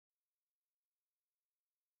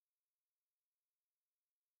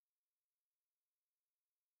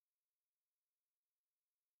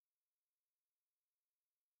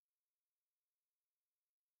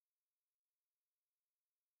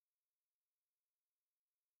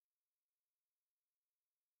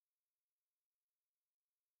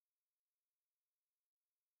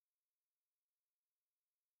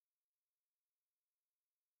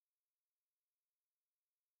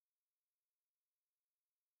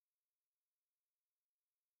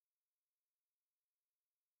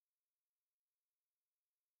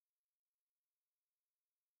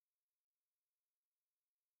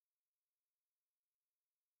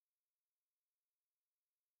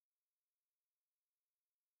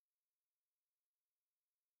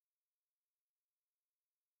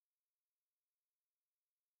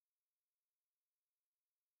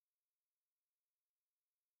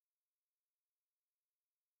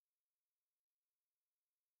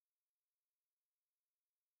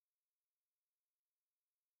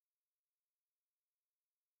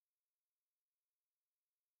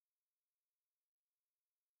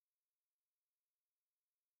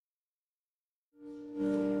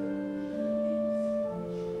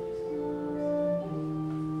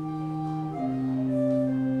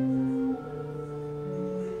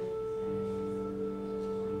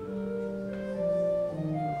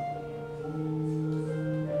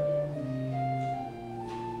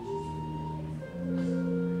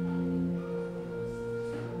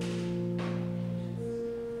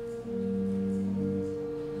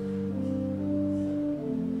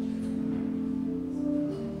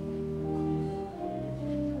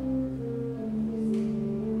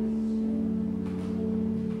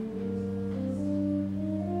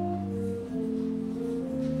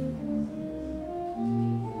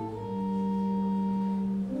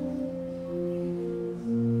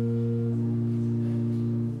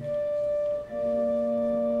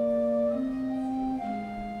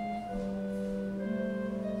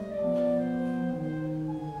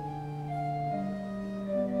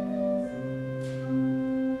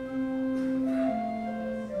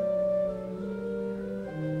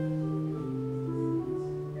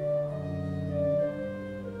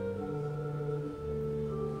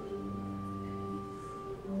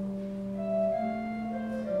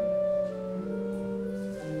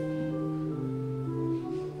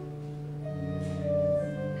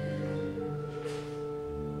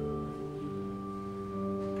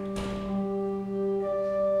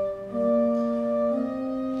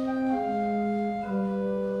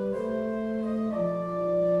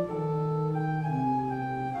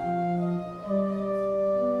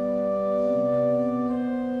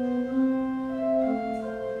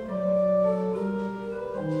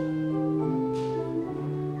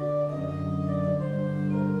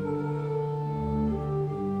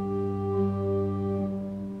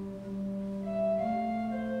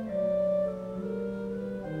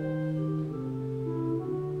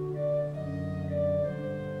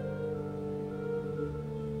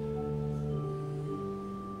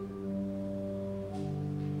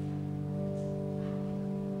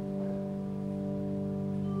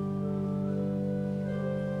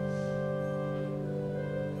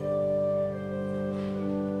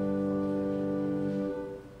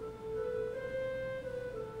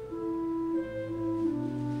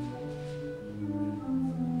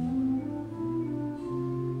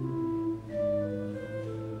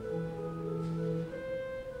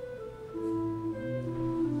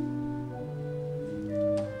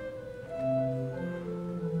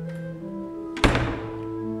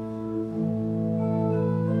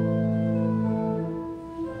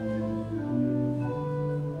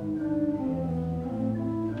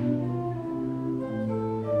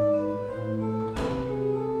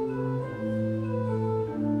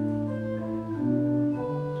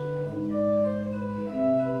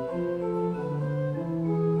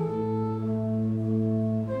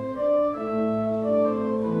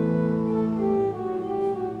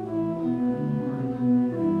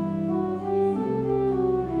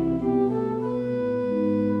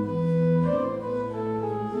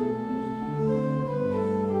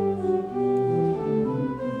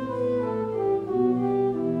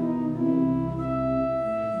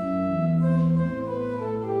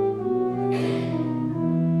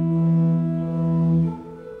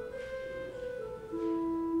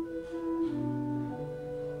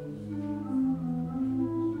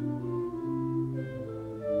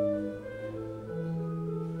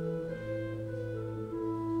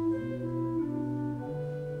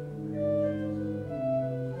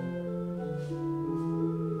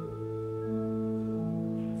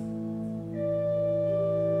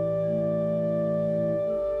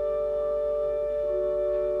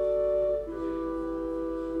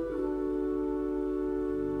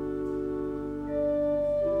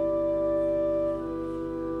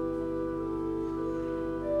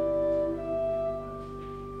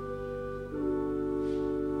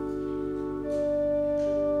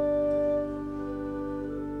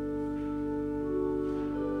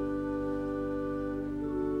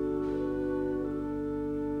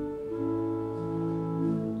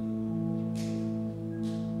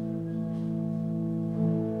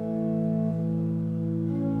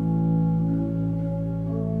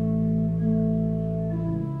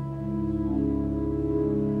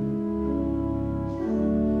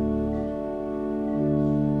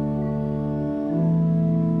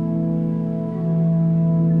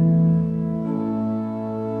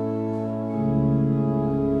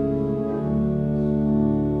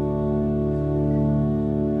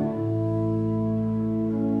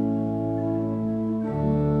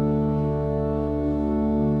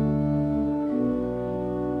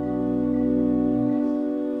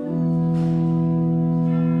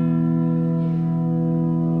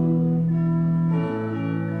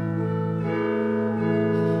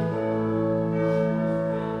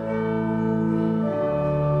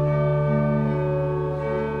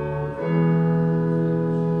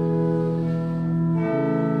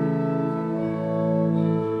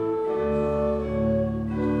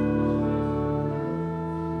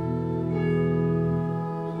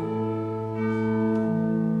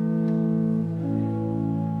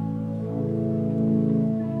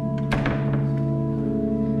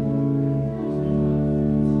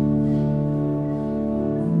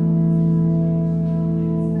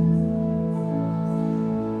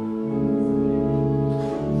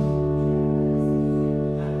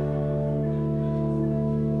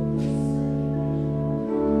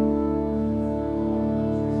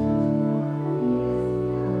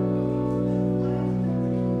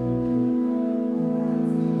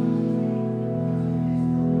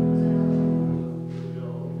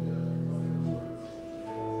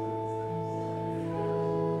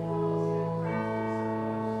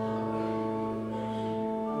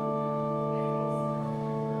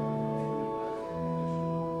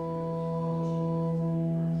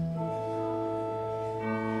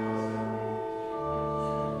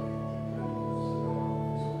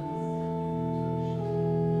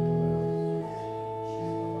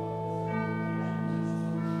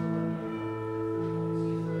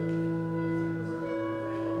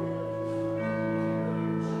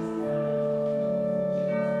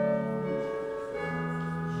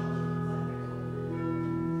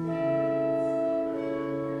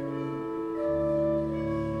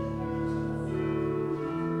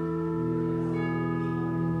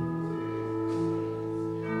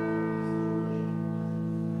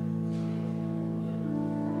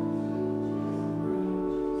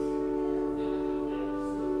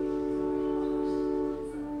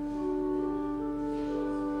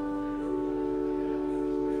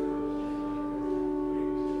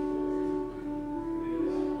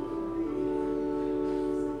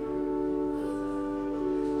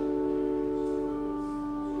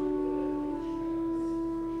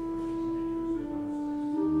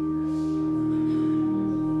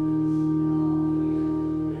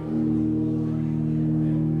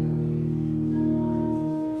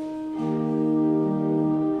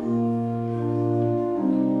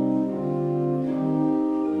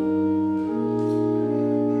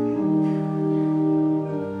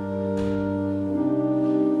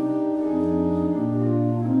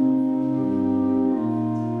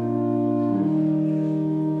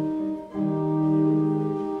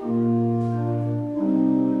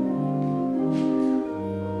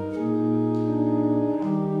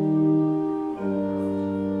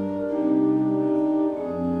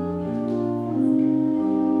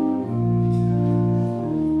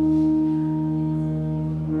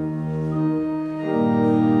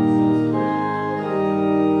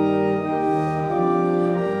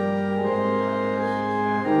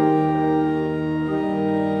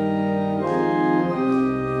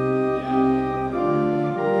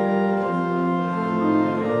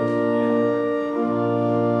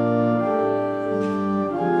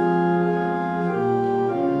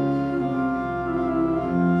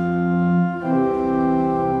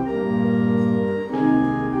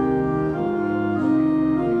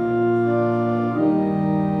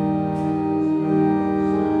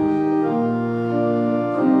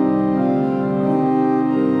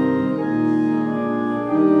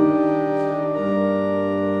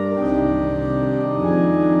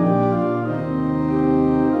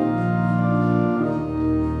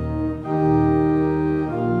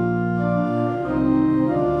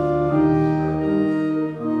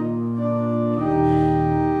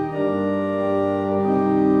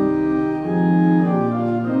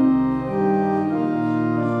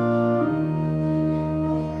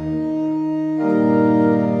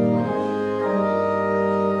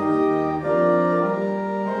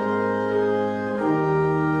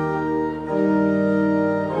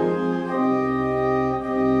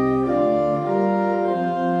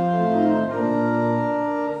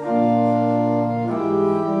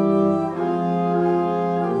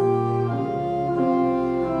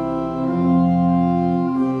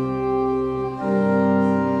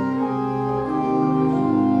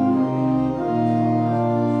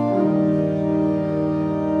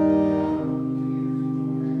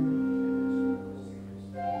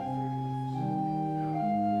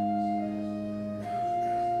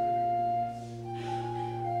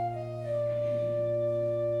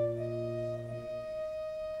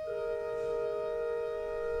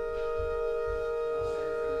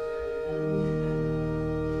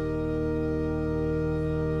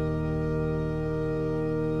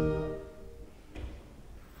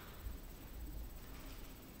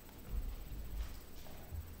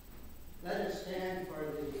Let us stand for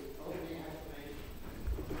the opening acclamation.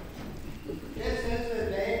 This is the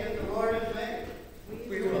day that the Lord has made.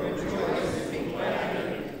 We will rejoice and be glad in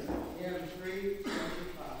it. Hymn 375.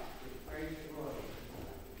 Praise the Lord.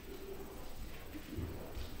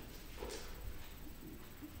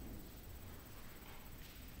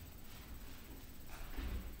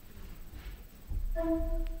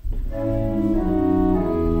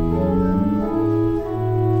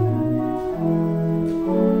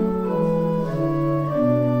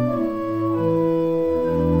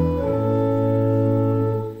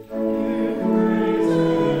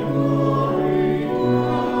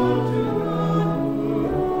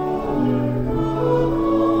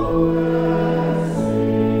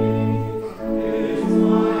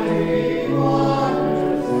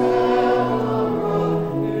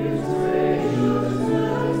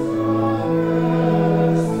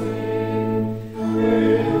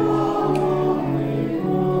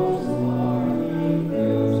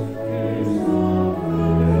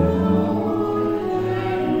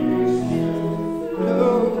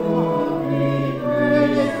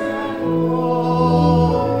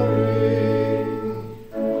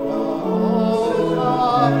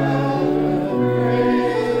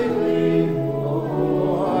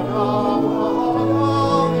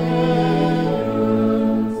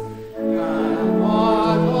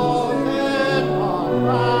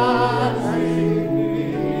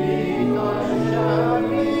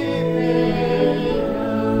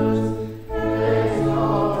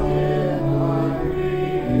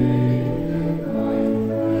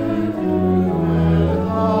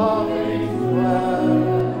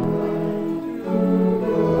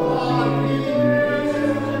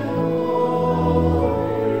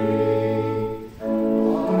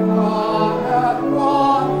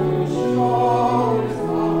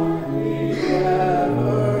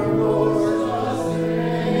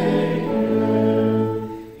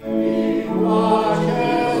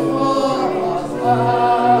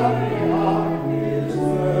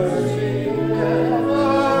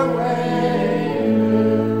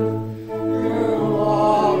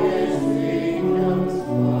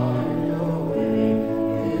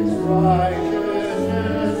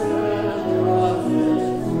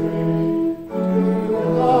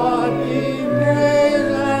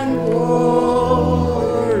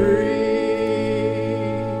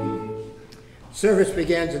 Service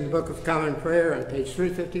begins in the Book of Common Prayer on page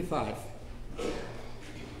 355.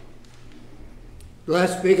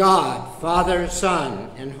 Blessed be God, Father, Son,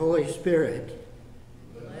 and Holy Spirit.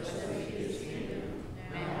 Blessed be his kingdom,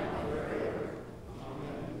 now and forever.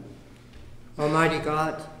 Amen. Almighty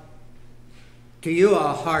God, to you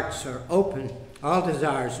all hearts are open, all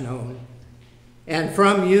desires known, and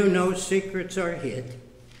from you no secrets are hid.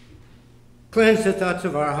 Cleanse the thoughts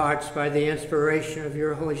of our hearts by the inspiration of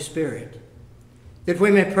your Holy Spirit, that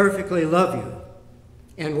we may perfectly love you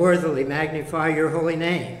and worthily magnify your holy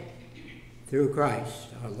name, through Christ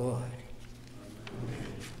our Lord.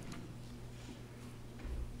 Amen.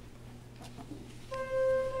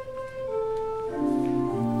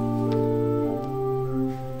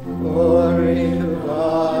 Glory to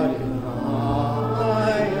God in the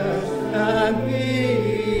highest, and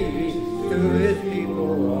peace to his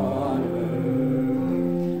people on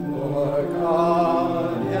earth. Lord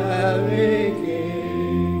God, heavenly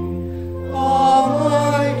King,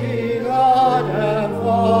 Almighty God and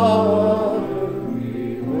Father,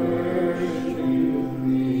 we worship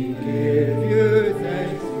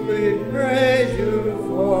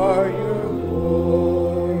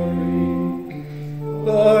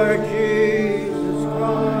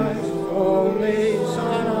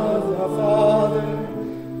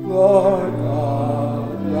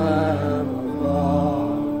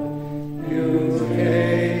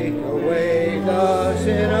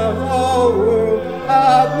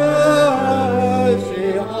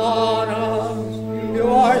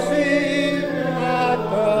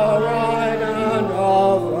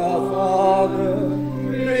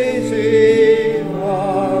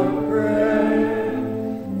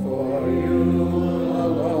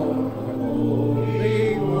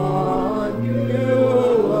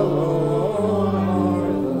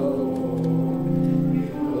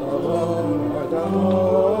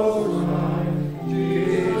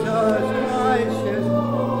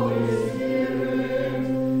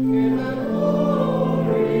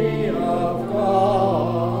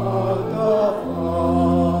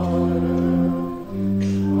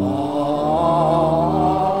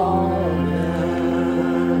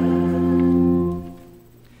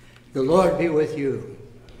Lord be with you.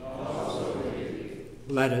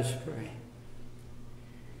 Let us pray.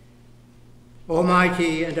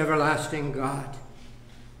 Almighty and everlasting God,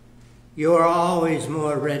 you are always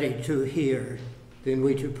more ready to hear than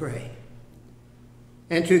we to pray,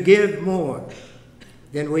 and to give more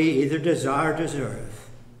than we either desire or deserve.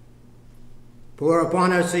 Pour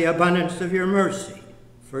upon us the abundance of your mercy,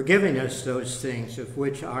 forgiving us those things of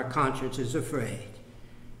which our conscience is afraid,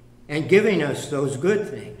 and giving us those good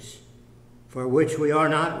things for which we are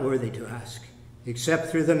not worthy to ask, except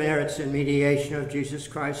through the merits and mediation of Jesus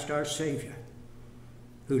Christ our Savior,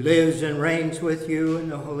 who lives and reigns with you in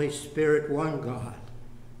the Holy Spirit, one God,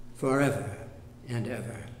 forever and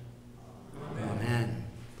ever. Amen. Amen.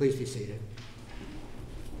 Please be seated.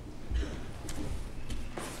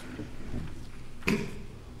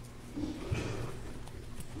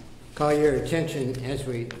 Call your attention, as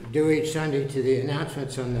we do each Sunday, to the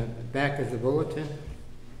announcements on the back of the bulletin.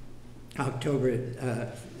 October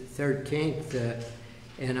 13th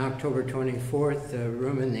and October 24th,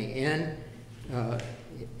 room in the inn.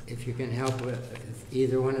 If you can help with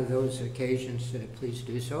either one of those occasions, please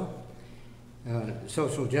do so.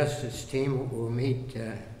 Social justice team will meet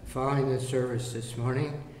following the service this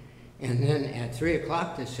morning. And then at 3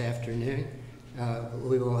 o'clock this afternoon,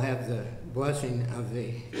 we will have the blessing of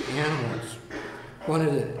the animals. One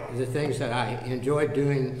of the things that I enjoyed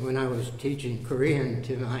doing when I was teaching Korean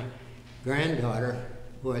to my granddaughter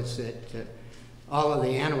was that all of the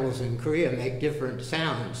animals in Korea make different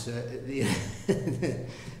sounds. They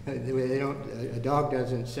don't, a dog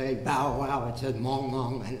doesn't say bow wow, it says mong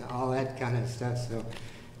mong and all that kind of stuff. So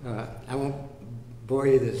I won't bore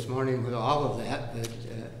you this morning with all of that, but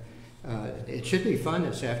it should be fun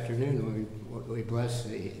this afternoon when we bless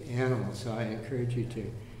the animals. So I encourage you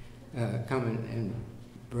to come and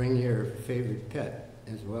bring your favorite pet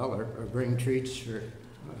as well, or bring treats for,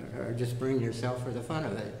 or just bring yourself for the fun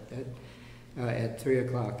of it at 3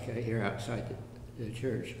 o'clock here outside the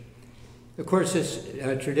church. Of course, this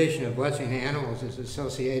tradition of blessing animals is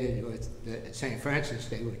associated with the St. Francis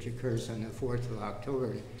Day, which occurs on the 4th of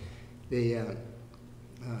October.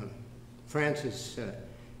 Francis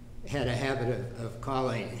had a habit of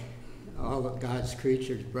calling all of God's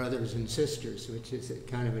creatures brothers and sisters, which is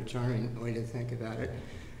kind of a charming way to think about it.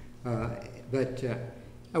 But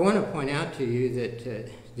I want to point out to you that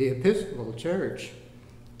the Episcopal Church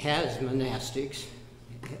has monastics,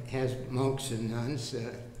 has monks and nuns,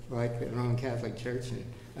 like the Roman Catholic Church and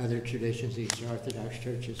other traditions, the Eastern Orthodox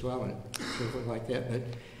Church as well, and so forth like that. But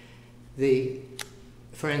the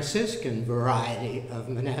Franciscan variety of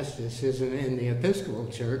monasticism in the Episcopal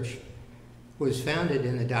Church was founded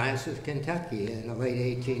in the Diocese of Kentucky in the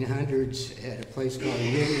late 1800s at a place called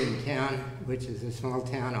Uniontown, which is a small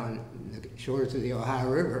town on the shores of the Ohio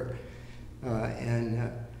River.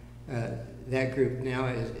 That group now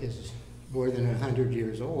is more than 100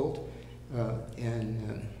 years old.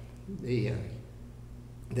 They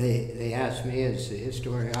asked me as the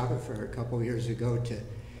historiographer a couple of years ago to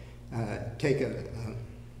take a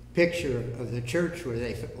picture of the church where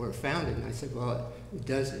they were founded. And I said, well, it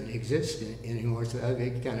doesn't exist anymore, so that would be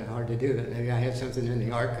kind of hard to do. But maybe I had something in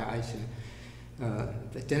the archives.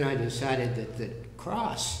 But then I decided that the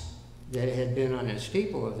cross that had been on a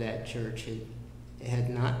steeple of that church had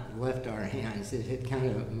not left our hands. It had kind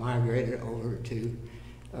of migrated over to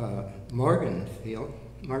Morgantown,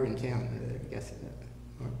 I guess.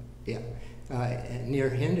 Near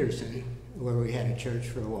Henderson, where we had a church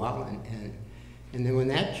for a while. And then when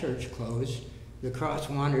that church closed, the cross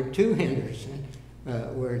wandered to Henderson,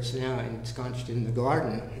 where it's now ensconced in the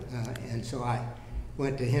garden. And so I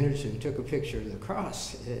went to Henderson, took a picture of the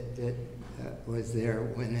cross that was there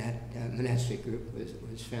when that monastic group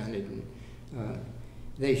was founded. And,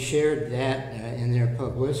 they shared that in their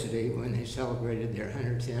publicity when they celebrated their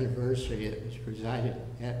 100th anniversary. It was presided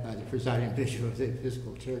at by the presiding bishop of the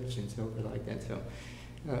Episcopal Church and so forth like that.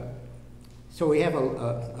 So we have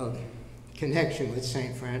a connection with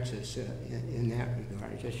St. Francis in that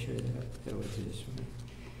regard. I just shared that with you this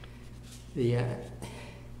morning. The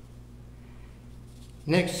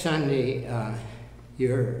next Sunday,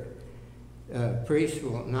 your priest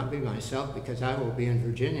will not be myself because I will be in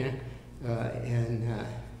Virginia.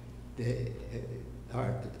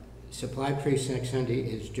 Our supply priest next Sunday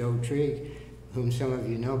is Joe Trigg, whom some of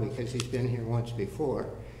you know because he's been here once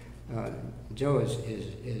before. Joe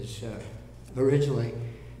is originally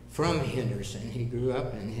from Henderson. He grew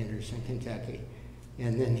up in Henderson, Kentucky.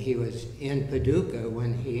 And then he was in Paducah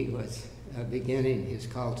when he was beginning his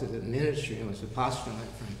call to the ministry and was apostolate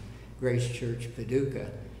from Grace Church,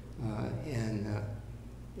 Paducah.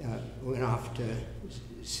 Went off to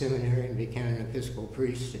seminary and became an Episcopal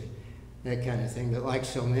priest. that kind of thing. But like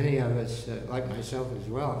so many of us, like myself as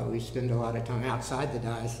well, we spend a lot of time outside the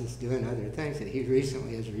diocese doing other things. That he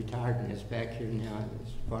recently has retired and is back here now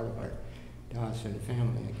as part of our diocesan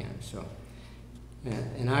family again. So,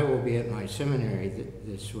 and I will be at my seminary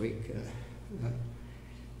this week.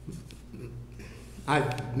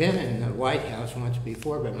 I've been in the White House once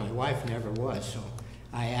before, but my wife never was, so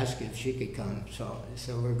I asked if she could come. So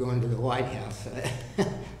we're going to the White House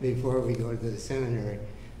before we go to the seminary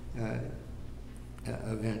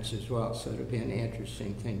events as well. So it'll be an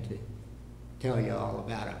interesting thing to tell you all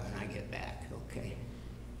about it when I get back. Okay.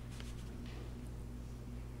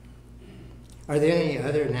 Are there any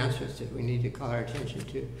other announcements that we need to call our attention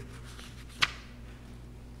to?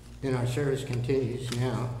 Then our service continues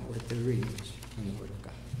now with the readings from the Word of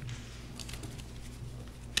God.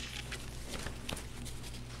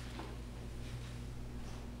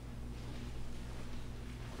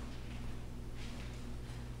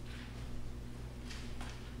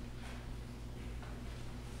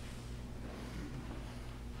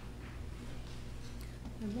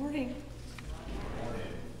 Good morning.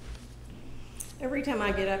 Every time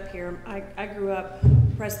I get up here, I grew up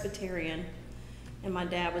Presbyterian, and my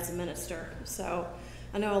dad was a minister. So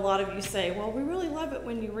I know a lot of you say, well, we really love it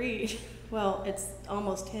when you read. Well, it's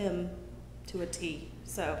almost him to a T.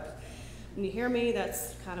 So when you hear me,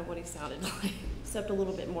 that's kind of what he sounded like, except a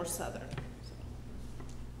little bit more southern.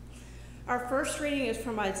 Our first reading is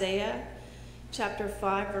from Isaiah chapter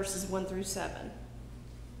 5, verses 1 through 7.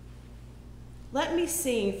 Let me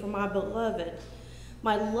sing for my beloved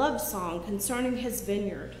my love song concerning his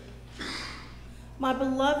vineyard. My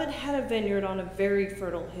beloved had a vineyard on a very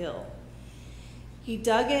fertile hill. He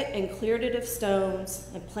dug it and cleared it of stones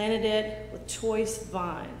and planted it with choice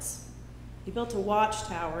vines. He built a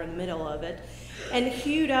watchtower in the middle of it and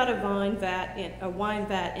hewed out a wine vat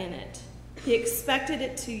in it. He expected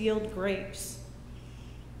it to yield grapes,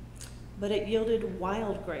 but it yielded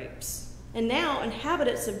wild grapes. And now,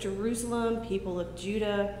 inhabitants of Jerusalem, people of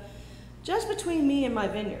Judah, just between me and my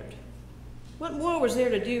vineyard, what more was there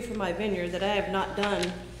to do for my vineyard that I have not done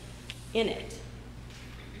in it?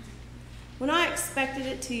 When I expected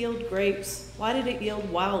it to yield grapes, why did it yield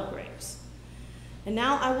wild grapes? And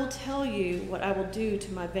now I will tell you what I will do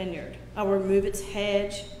to my vineyard. I will remove its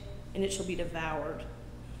hedge, and it shall be devoured.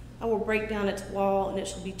 I will break down its wall, and it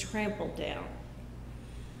shall be trampled down.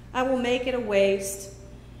 I will make it a waste,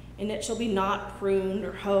 and it shall be not pruned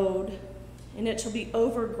or hoed, and it shall be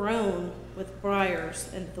overgrown with briars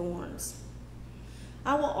and thorns.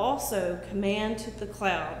 I will also command to the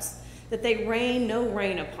clouds that they rain no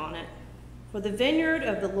rain upon it. For the vineyard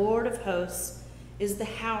of the Lord of hosts is the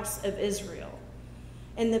house of Israel,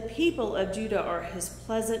 and the people of Judah are his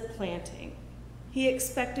pleasant planting. He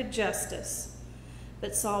expected justice,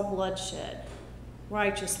 but saw bloodshed,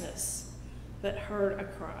 righteousness, but heard a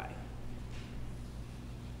cry.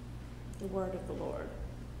 The word of the Lord.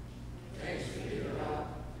 Thanks be to God.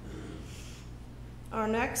 Our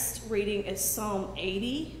next reading is Psalm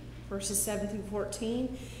 80, verses 7 through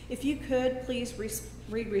 14. If you could, please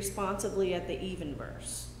read responsively at the even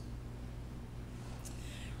verse.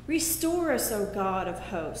 Restore us, O God of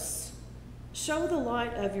hosts. Show the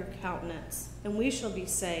light of your countenance, and we shall be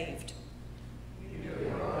saved.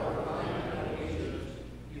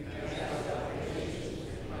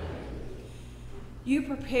 You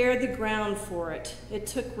prepared the ground for it. It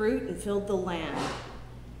took root and filled the land.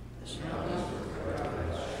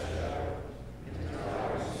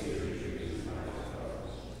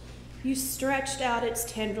 You stretched out its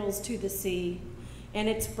tendrils to the sea and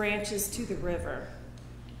its branches to the river.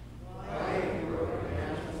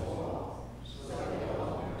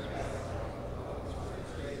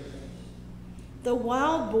 The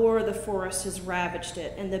wild boar of the forest has ravaged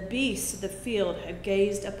it, and the beasts of the field have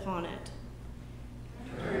gazed upon it.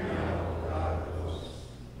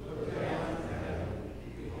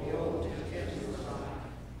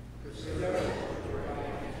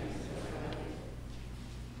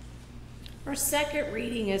 Our second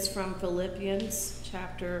reading is from Philippians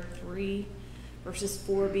chapter 3, verses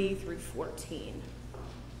 4b through 14.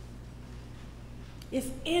 If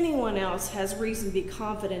anyone else has reason to be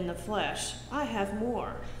confident in the flesh, I have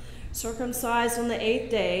more. Circumcised on the 8th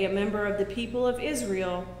day, a member of the people of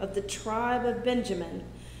Israel, of the tribe of Benjamin,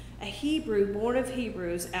 a Hebrew born of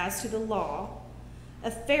Hebrews as to the law,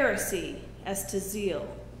 a Pharisee as to zeal,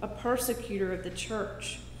 a persecutor of the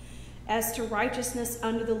church, as to righteousness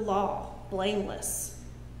under the law, blameless.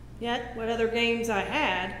 Yet, what other gains I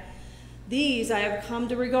had, these I have come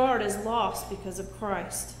to regard as lost because of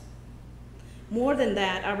Christ. More than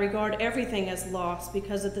that, I regard everything as lost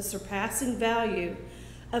because of the surpassing value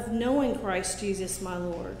of knowing Christ Jesus my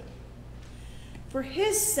Lord. For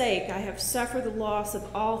his sake I have suffered the loss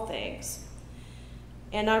of all things,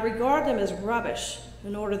 and I regard them as rubbish,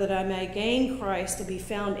 in order that I may gain Christ and be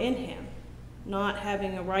found in him, not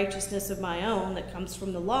having a righteousness of my own that comes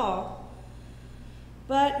from the law,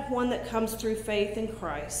 but one that comes through faith in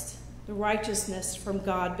Christ, the righteousness from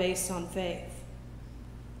God based on faith.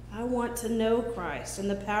 I want to know Christ and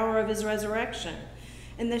the power of his resurrection,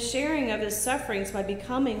 and the sharing of his sufferings by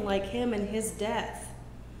becoming like him in his death,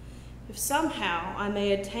 if somehow I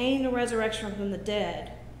may attain the resurrection from the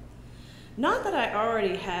dead. Not that I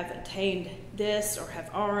already have attained this or have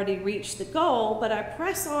already reached the goal, but I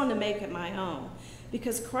press on to make it my own,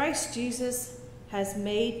 because Christ Jesus has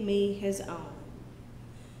made me his own.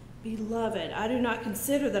 Beloved, I do not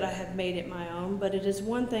consider that I have made it my own, but it is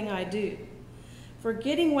one thing I do,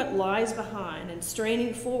 forgetting what lies behind and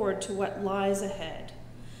straining forward to what lies ahead.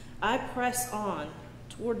 I press on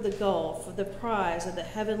toward the goal for the prize of the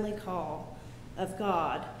heavenly call of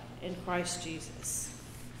God in Christ Jesus.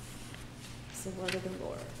 It's the word of the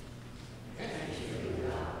Lord.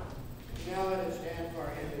 Now let us stand for our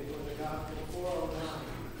hymn before the gospel 409,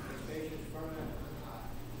 the patience permanent.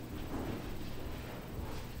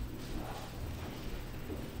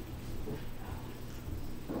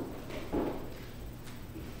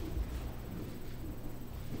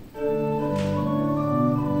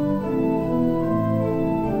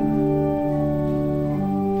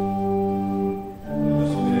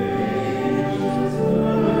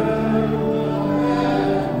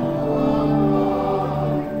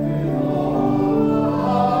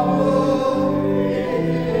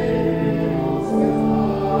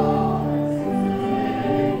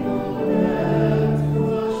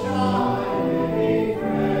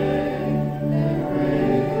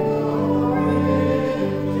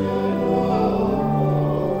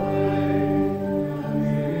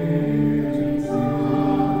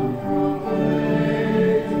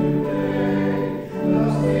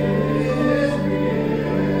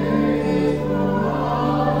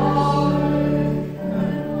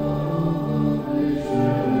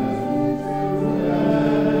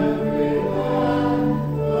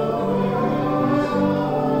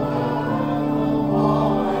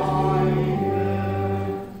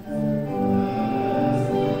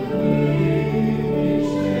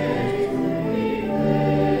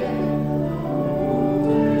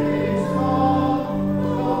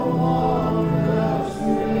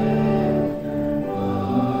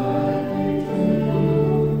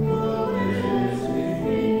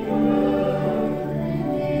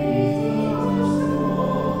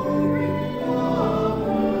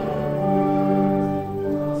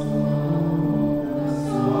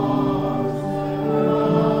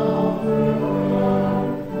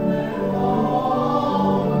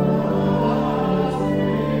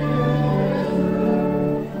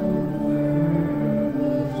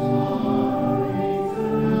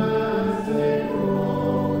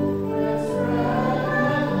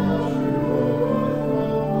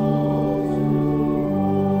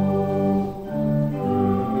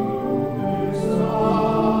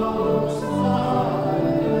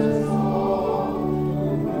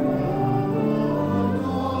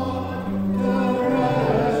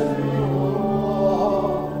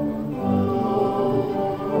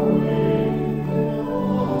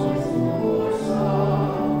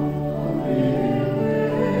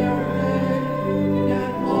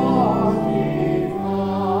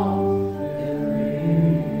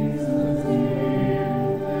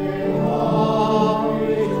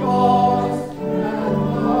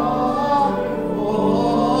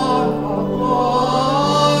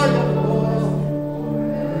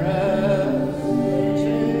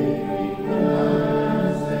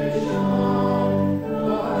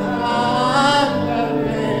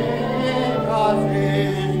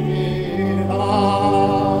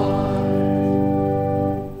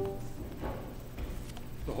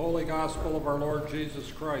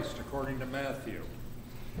 Jesus Christ according to Matthew.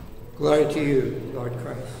 Glory to you, Lord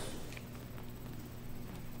Christ.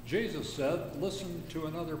 Jesus said, "Listen to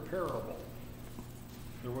another parable.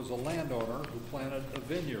 There was a landowner who planted a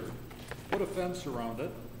vineyard, put a fence around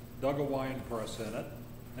it, dug a wine press in it,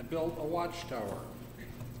 and built a watchtower.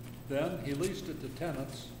 Then he leased it to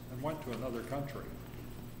tenants and went to another country.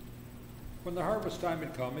 When the harvest time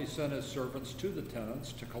had come, he sent his servants to the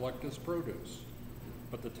tenants to collect his produce.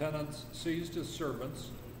 But the tenants seized his servants,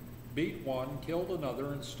 beat one, killed another,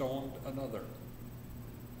 and stoned another.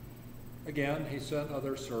 Again, he sent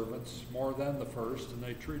other servants, more than the first, and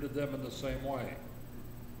they treated them in the same way.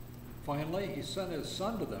 Finally, he sent his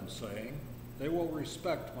son to them, saying, 'They will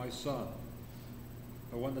respect my son.'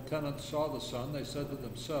 But when the tenants saw the son, they said to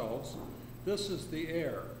themselves, 'This is the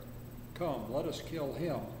heir. Come, let us kill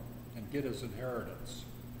him and get his inheritance.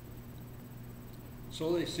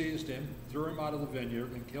 So they seized him, threw him out of the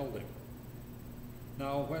vineyard, and killed him.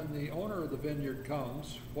 Now, when the owner of the vineyard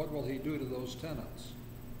comes, what will he do to those tenants?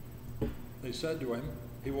 They said to him,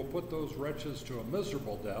 he will put those wretches to a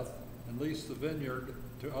miserable death and lease the vineyard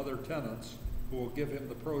to other tenants who will give him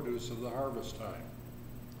the produce of the harvest time.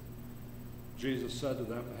 Jesus said to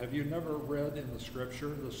them, have you never read in the scripture,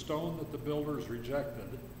 the stone that the builders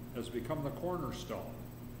rejected has become the cornerstone?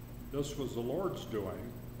 This was the Lord's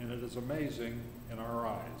doing, and it is amazing in our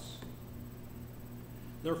eyes.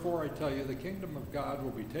 Therefore I tell you, the kingdom of God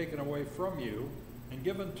will be taken away from you and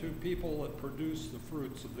given to people that produce the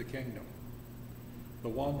fruits of the kingdom. The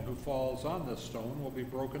one who falls on this stone will be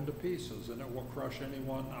broken to pieces, and it will crush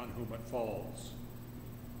anyone on whom it falls.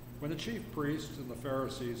 When the chief priests and the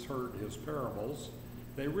Pharisees heard his parables,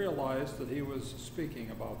 they realized that he was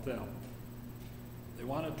speaking about them. They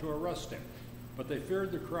wanted to arrest him, but they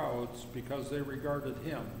feared the crowds because they regarded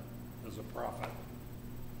him as a prophet.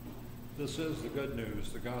 This is the good news,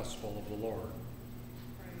 the gospel of the Lord.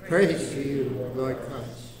 Praise to you, Lord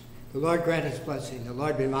Christ. The Lord grant his blessing. The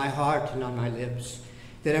Lord be in my heart and on my lips,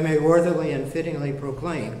 that I may worthily and fittingly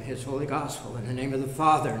proclaim his holy gospel in the name of the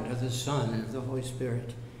Father, and of the Son, and of the Holy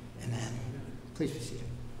Spirit. Amen. Please be seated.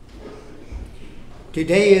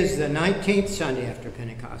 Today is the 19th Sunday after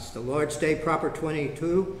Pentecost, the Lord's Day proper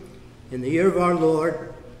 22, in the year of our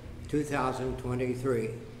Lord,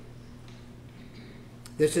 2023.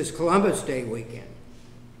 This is Columbus Day weekend,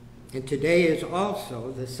 and today is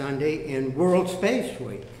also the Sunday in World Space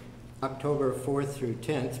Week, October 4th through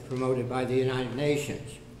 10th, promoted by the United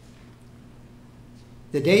Nations.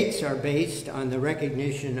 The dates are based on the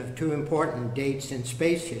recognition of two important dates in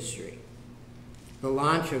space history: the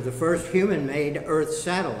launch of the first human-made Earth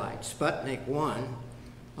satellite, Sputnik 1,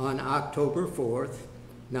 on October 4th,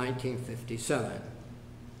 1957,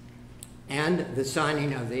 and the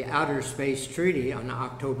signing of the Outer Space Treaty on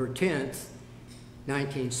October 10th,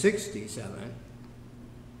 1967.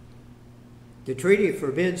 The treaty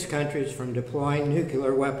forbids countries from deploying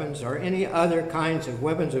nuclear weapons or any other kinds of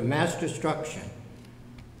weapons of mass destruction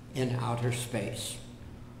in outer space.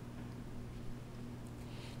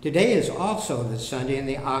 Today is also the Sunday in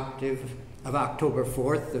the octave of October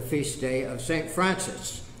 4th, the feast day of St.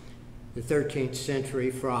 Francis, the 13th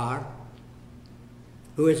century friar,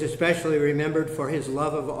 who is especially remembered for his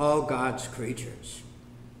love of all God's creatures,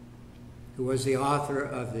 who was the author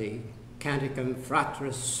of the Canticum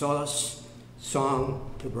Fratris Solis,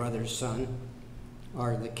 Song to Brother's Son,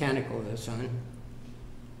 or the Canticle of the Son,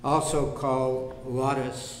 also called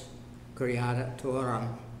Laudus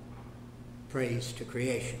Creaturam, praise to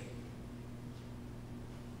creation.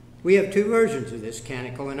 We have two versions of this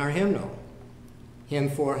canticle in our hymnal. Hymn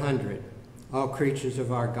 400, All Creatures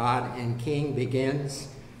of Our God and King, begins,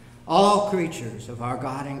 all creatures of our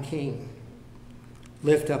God and King,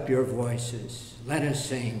 lift up your voices, let us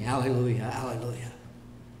sing, Alleluia, Alleluia.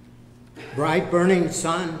 Bright burning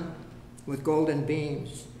sun with golden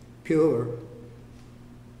beams, pure,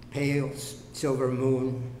 pale silver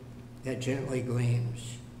moon that gently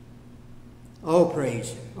gleams. Oh,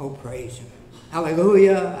 praise him, oh, praise him.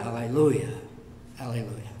 Alleluia, alleluia,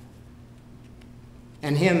 alleluia.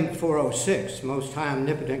 And hymn 406, Most High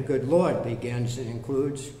Omnipotent Good Lord, begins and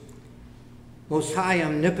includes, Most High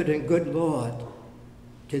Omnipotent Good Lord,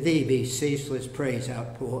 to thee be ceaseless praise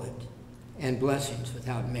outpoured, and blessings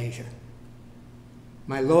without measure.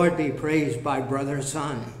 My Lord be praised by brother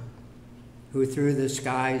sun, who through the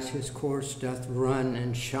skies his course doth run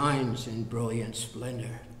and shines in brilliant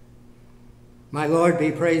splendor. My Lord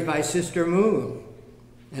be praised by sister moon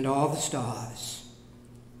and all the stars,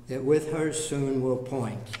 that with her soon will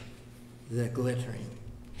point the glittering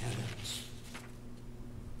heavens.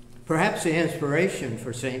 Perhaps the inspiration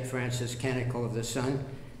for St. Francis' Canticle of the Sun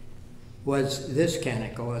was this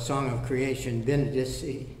canticle, a song of creation,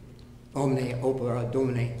 Benedici Omne Opera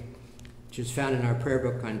Domini, which is found in our prayer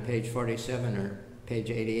book on page 47 or page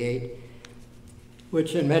 88,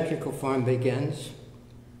 which in metrical form begins,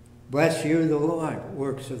 Bless you, the Lord,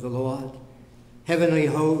 works of the Lord, heavenly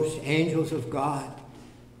hosts, angels of God,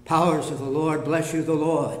 powers of the Lord, bless you, the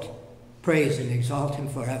Lord, praise and exalt him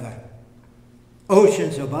forever.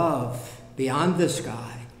 Oceans above, beyond the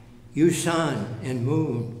sky, you sun and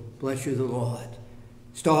moon, bless you, the Lord.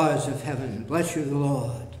 Stars of heaven, bless you, the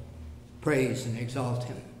Lord, praise and exalt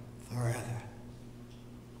him forever.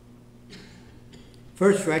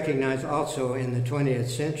 First recognized also in the 20th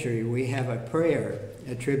century, we have a prayer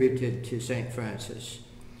attributed to St. Francis.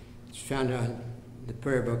 It's found on the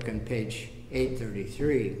prayer book on page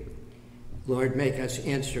 833. Lord, make us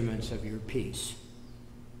instruments of your peace.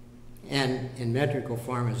 And in metrical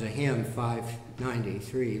form as a hymn,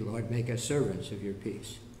 593, Lord, make us servants of your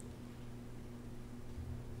peace.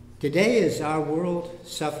 Today, as our world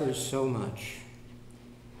suffers so much,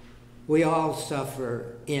 we all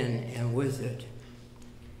suffer in and with it.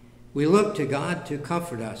 We look to God to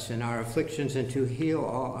comfort us in our afflictions and to heal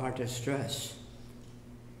all our distress.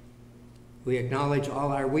 We acknowledge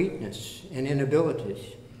all our weakness and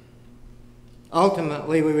inabilities.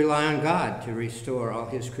 Ultimately, we rely on God to restore all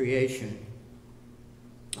his creation.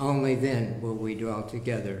 Only then will we dwell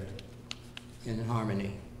together in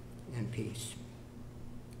harmony and peace.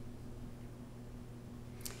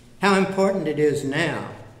 How important it is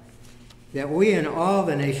now that we and all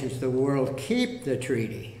the nations of the world keep the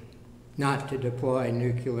treaty not to deploy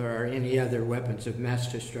nuclear or any other weapons of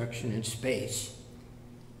mass destruction in space.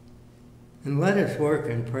 And let us work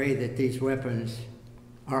and pray that these weapons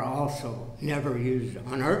are also never used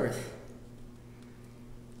on Earth.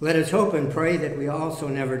 Let us hope and pray that we also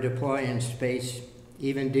never deploy in space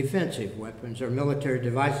even defensive weapons or military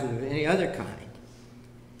devices of any other kind.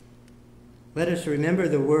 Let us remember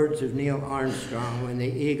the words of Neil Armstrong when the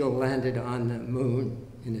Eagle landed on the moon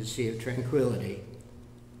in the Sea of Tranquility.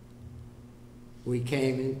 We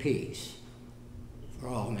came in peace for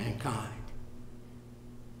all mankind.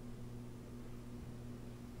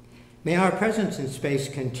 May our presence in space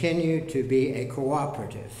continue to be a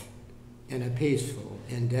cooperative and a peaceful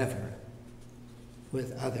endeavor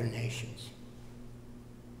with other nations.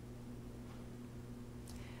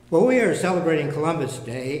 Well, we are celebrating Columbus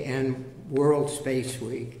Day and World Space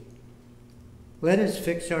Week. Let us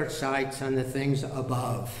fix our sights on the things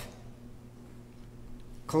above.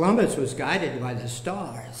 Columbus was guided by the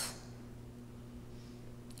stars.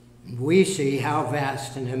 We see how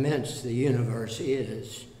vast and immense the universe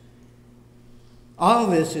is. All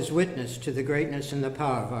this is witness to the greatness and the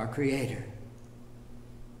power of our Creator.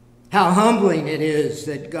 How humbling it is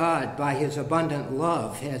that God, by his abundant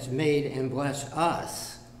love, has made and blessed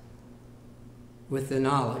us with the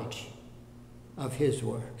knowledge of his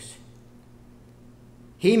works.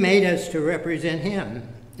 He made us to represent him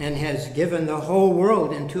and has given the whole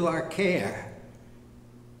world into our care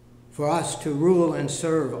for us to rule and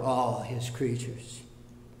serve all his creatures.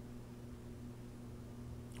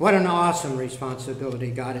 What an awesome responsibility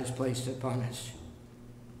God has placed upon us.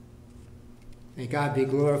 May God be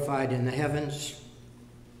glorified in the heavens,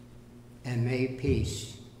 and may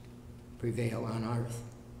peace prevail on earth.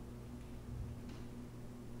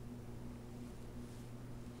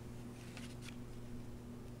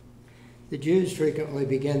 The Jews frequently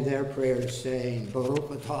begin their prayers saying,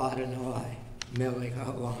 Baruch atah Adonai melech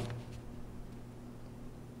haolam,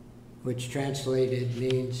 which translated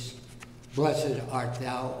means, Blessed art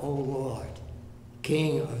thou, O Lord,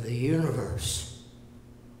 King of the universe.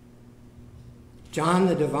 John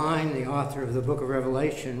the Divine, the author of the book of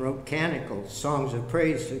Revelation, wrote canticles, songs of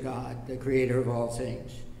praise to God, the creator of all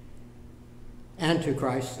things, and to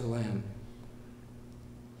Christ the Lamb.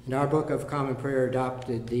 And our Book of Common Prayer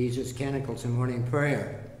adopted these as canticles in morning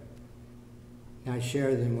prayer. And I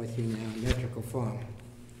share them with you now in metrical form.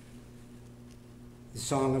 The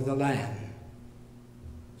Song of the Lamb.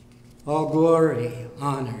 All glory,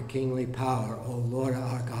 honor, kingly power, O Lord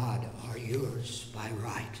our God, are yours by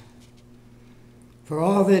right. For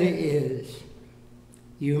all that it is,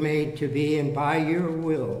 you made to be, and by your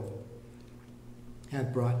will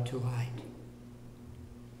have brought to light.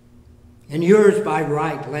 And yours by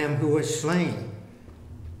right, Lamb who was slain,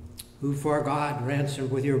 who for God ransomed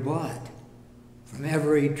with your blood from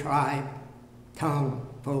every tribe, tongue,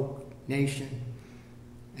 folk, nation,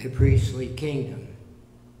 a priestly kingdom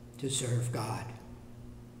to serve God.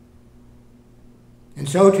 And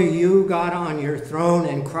so to you, God, on your throne,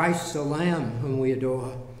 and Christ the Lamb, whom we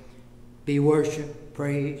adore, be worship,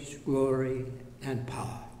 praise, glory, and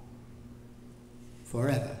power,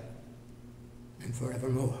 forever and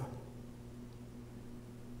forevermore.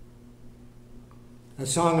 A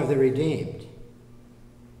song of the redeemed.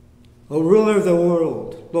 O ruler of the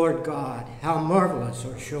world, Lord God, how marvelous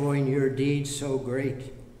are showing your deeds so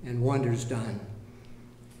great and wonders done,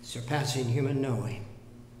 surpassing human knowing.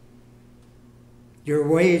 Your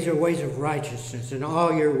ways are ways of righteousness, and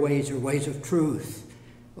all your ways are ways of truth,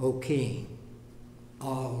 O King,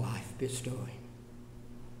 all life bestowing.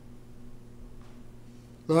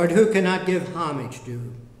 Lord, who cannot give homage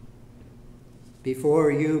due?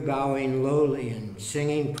 Before you, bowing lowly and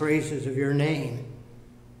singing praises of your name,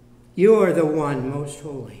 you are the one most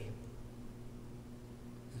holy.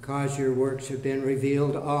 Because your works have been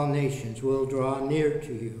revealed, all nations will draw near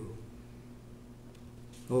to you,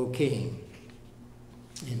 O King,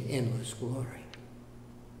 in endless glory.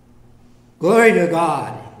 Glory to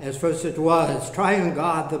God, as first it was, triune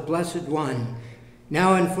God, the Blessed One,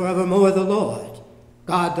 now and forevermore the Lord,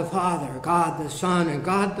 God the Father, God the Son, and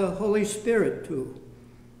God the Holy Spirit too.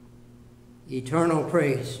 Eternal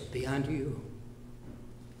praise be unto you.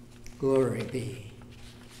 Glory be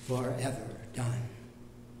forever done.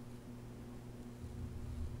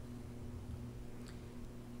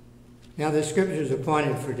 Now the scriptures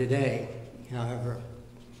appointed for today, however,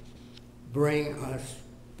 bring us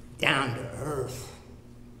down to earth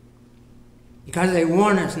because they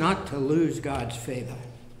warn us not to lose God's favor.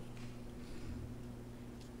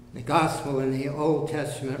 The gospel and the Old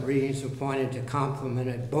Testament readings appointed to complement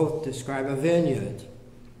it both describe a vineyard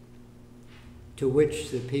to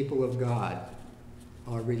which the people of God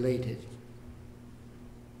are related.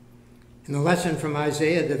 In the lesson from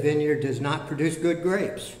Isaiah, the vineyard does not produce good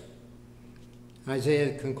grapes.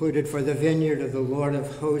 Isaiah concluded, "For the vineyard of the Lord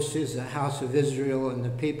of hosts is the house of Israel, and the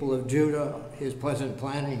people of Judah his pleasant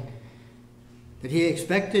planting." But he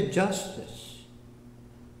expected justice,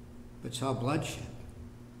 but saw bloodshed.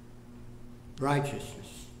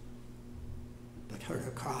 Righteousness, but heard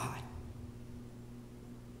a cry.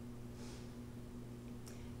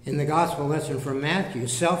 In the gospel lesson from Matthew,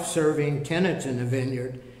 self-serving tenants in the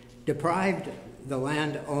vineyard deprived the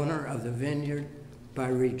landowner of the vineyard by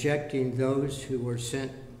rejecting those who were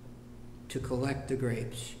sent to collect the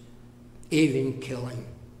grapes, even killing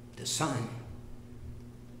the son,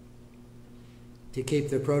 to keep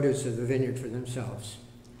the produce of the vineyard for themselves.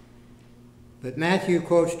 But Matthew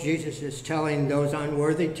quotes Jesus as telling those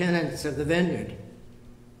unworthy tenants of the vineyard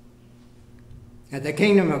that the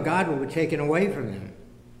kingdom of God will be taken away from them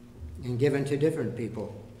and given to different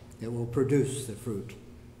people that will produce the fruit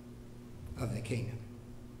of the kingdom.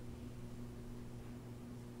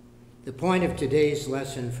 The point of today's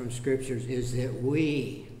lesson from Scriptures is that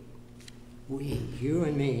we, you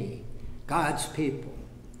and me, God's people,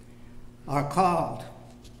 are called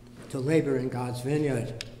to labor in God's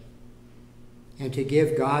vineyard and to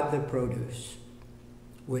give God the produce,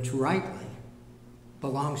 which rightly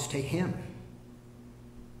belongs to Him.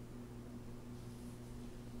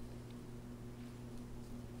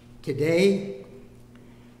 Today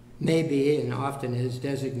may be, and often is,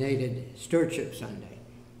 designated Stewardship Sunday.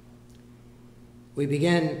 We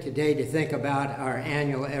begin today to think about our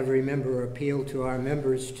annual Every Member appeal to our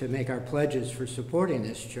members to make our pledges for supporting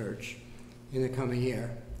this church in the coming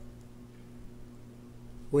year.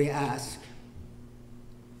 We ask,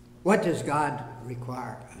 what does God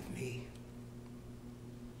require of me?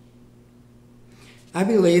 I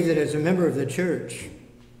believe that as a member of the church,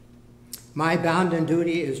 my bounden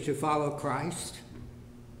duty is to follow Christ,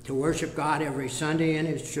 to worship God every Sunday in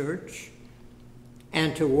His church,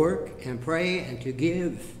 and to work and pray and to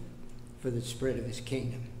give for the spread of His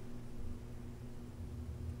kingdom.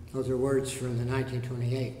 Those are words from the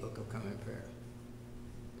 1928 Book of Common Prayer.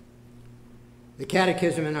 The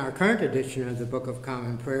Catechism in our current edition of the Book of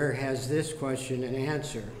Common Prayer has this question and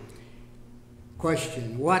answer.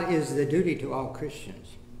 Question: what is the duty to all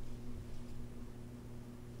Christians?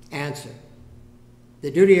 Answer: the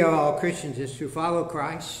duty of all Christians is to follow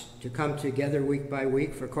Christ, to come together week by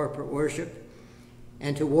week for corporate worship,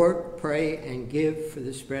 and to work, pray, and give for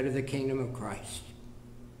the spread of the kingdom of Christ.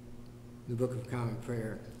 The Book of Common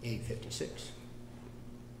Prayer, 856.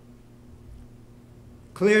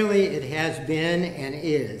 Clearly, it has been and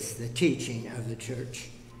is the teaching of the church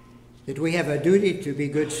that we have a duty to be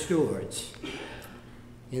good stewards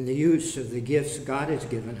in the use of the gifts God has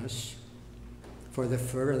given us for the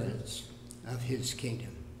furtherance of His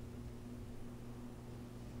kingdom.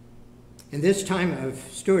 In this time of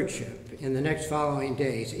stewardship, in the next following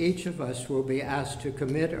days, each of us will be asked to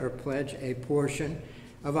commit or pledge a portion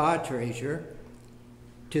of our treasure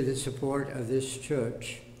to the support of this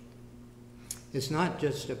church. It's not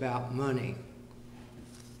just about money.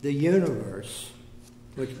 The universe,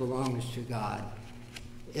 which belongs to God,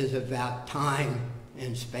 is about time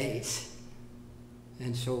and space.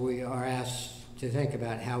 And so we are asked to think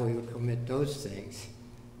about how we will commit those things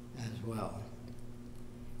as well.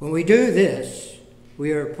 When we do this,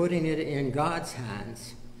 we are putting it in God's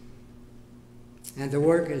hands. And the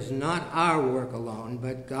work is not our work alone,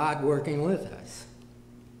 but God working with us.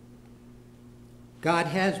 God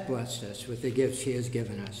has blessed us with the gifts He has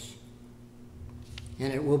given us.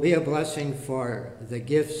 And it will be a blessing for the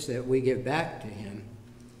gifts that we give back to Him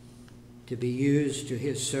to be used to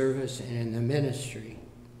His service and in the ministry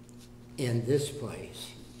in this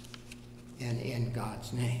place and in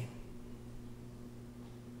God's name.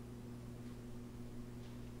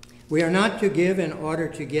 We are not to give in order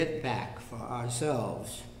to get back for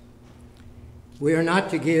ourselves. We are not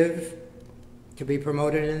to give to be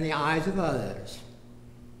promoted in the eyes of others.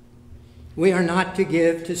 We are not to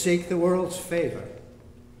give to seek the world's favor.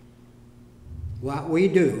 What we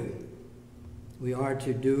do, we are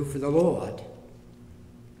to do for the Lord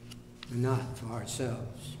and not for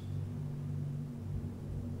ourselves.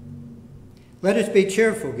 Let us be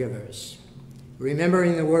cheerful givers,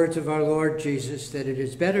 remembering the words of our Lord Jesus that it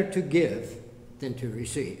is better to give than to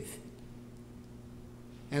receive.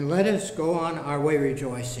 And let us go on our way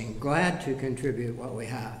rejoicing, glad to contribute what we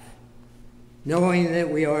have, knowing that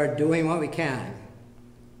we are doing what we can,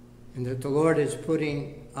 and that the Lord is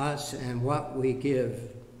putting us and what we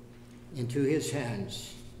give into his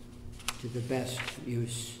hands to the best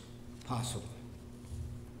use possible.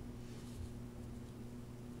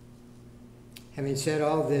 Having said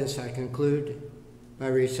all this, I conclude by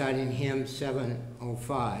reciting hymn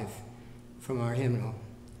 705 from our hymnal.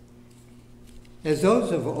 As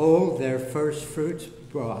those of old their first fruits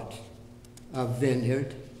brought of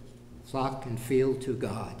vineyard, flock and field to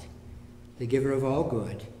God, the giver of all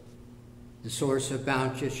good, the source of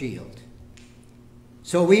bounteous yield.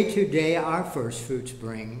 So we today our first fruits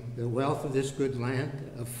bring, the wealth of this good land,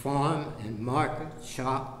 of farm and market,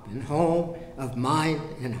 shop and home, of mind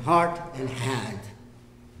and heart and hand.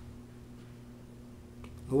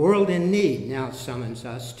 A world in need now summons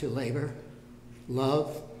us to labor,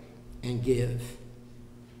 love, and give,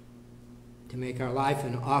 to make our life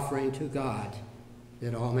an offering to God,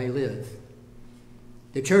 that all may live.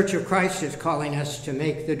 The Church of Christ is calling us to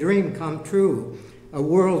make the dream come true, a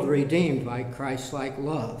world redeemed by Christ-like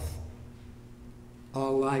love,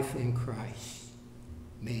 all life in Christ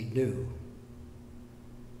made new.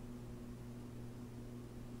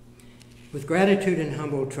 With gratitude and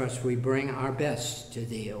humble trust, we bring our best to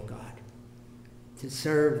thee, O God, to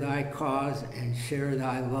serve thy cause and share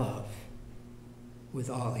thy love with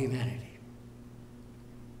all humanity.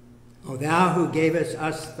 O thou who gavest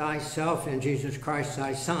us thyself in Jesus Christ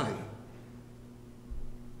thy Son,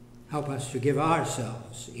 help us to give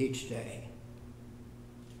ourselves each day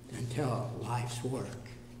until life's work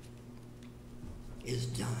is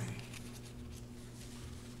done.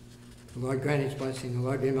 The Lord grant his blessing, the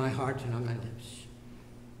Lord be in my heart and on my lips,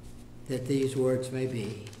 that these words may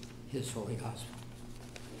be his holy gospel.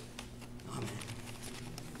 Amen.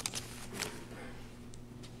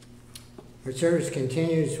 Our service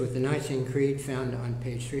continues with the Nicene Creed found on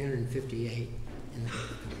page 358 in the Book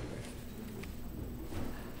of Common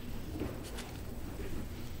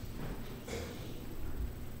Prayer.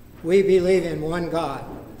 We believe in one God,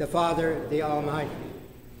 the Father, the Almighty,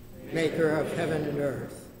 maker of heaven and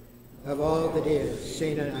earth, of all that is,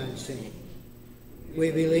 seen and unseen. We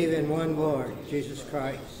believe in one Lord, Jesus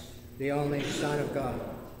Christ, the only Son of God,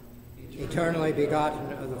 eternally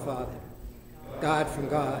begotten of the Father, God from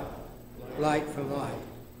God, light from light,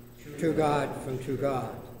 true God from true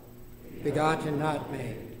God, begotten, not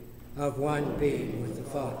made, of one being with the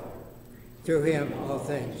Father. Through him all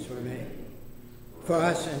things were made. For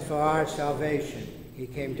us and for our salvation he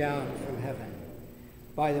came down from heaven.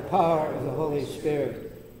 By the power of the Holy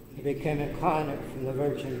Spirit he became incarnate from the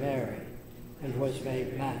Virgin Mary and was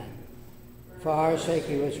made man. For our sake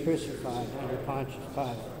he was crucified under Pontius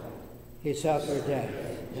Pilate. He suffered death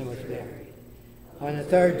and was buried. On the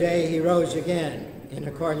third day he rose again in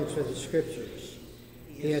accordance with the Scriptures.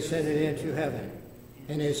 He ascended into heaven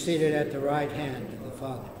and is seated at the right hand of the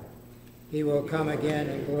Father. He will come again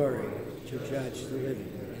in glory to judge the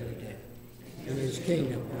living and the dead, and his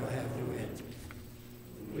kingdom will have no end.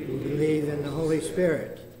 We believe in the Holy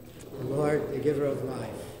Spirit, the Lord, the giver of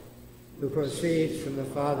life, who proceeds from the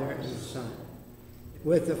Father and the Son.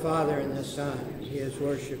 With the Father and the Son he is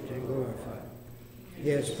worshipped and glorified. He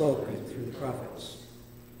has spoken through the prophets.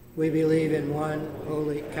 We believe in one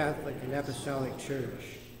holy Catholic and Apostolic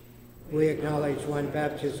Church. We acknowledge one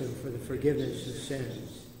baptism for the forgiveness of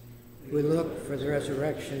sins. We look for the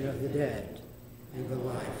resurrection of the dead and the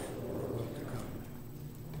life of the world to come.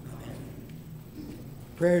 Amen.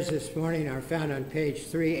 Prayers this morning are found on page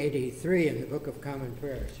 383 in the Book of Common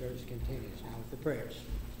Prayer. Service continues now with the prayers.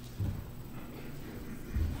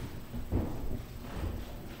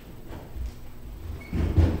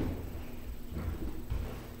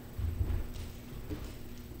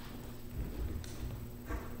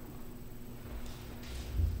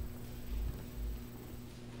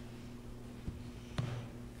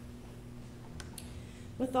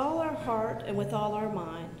 With all our heart and with all our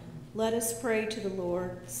mind, let us pray to the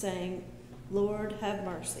Lord, saying, Lord, have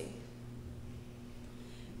mercy.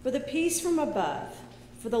 For the peace from above,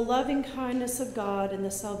 for the loving kindness of God and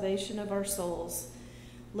the salvation of our souls,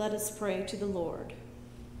 let us pray to the Lord.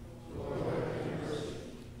 Lord, have mercy.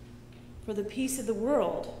 For the peace of the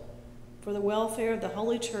world, for the welfare of the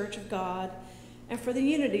holy church of God, and for the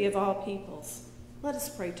unity of all peoples. Let us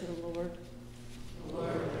pray to the Lord.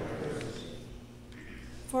 Lord,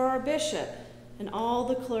 for our bishop and all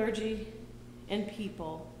the clergy and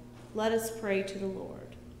people, let us pray to the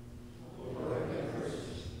Lord.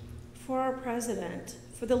 For our president,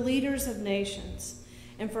 for the leaders of nations,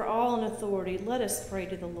 and for all in authority, let us pray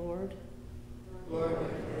to the Lord. Lord,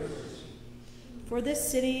 for this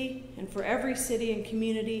city and for every city and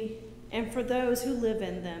community, and for those who live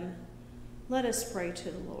in them, let us pray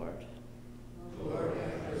to the Lord. Lord,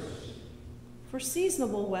 for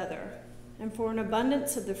seasonable weather, and for an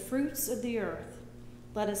abundance of the fruits of the earth,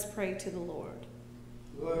 let us pray to the Lord.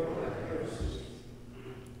 Lord,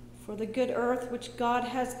 for the good earth which God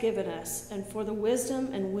has given us, and for the wisdom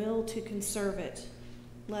and will to conserve it,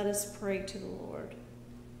 let us pray to the Lord.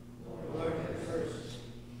 Lord,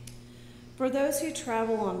 for those who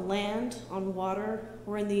travel on land, on water,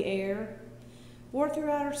 or in the air, or through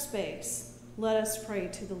outer space, let us pray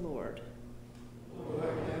to the Lord.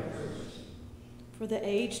 Lord, for the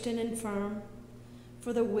aged and infirm,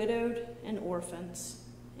 for the widowed and orphans,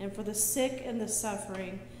 and for the sick and the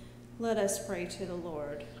suffering, let us pray to the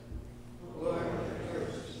Lord. Lord,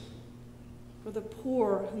 for the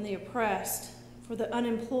poor and the oppressed, for the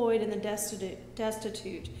unemployed and the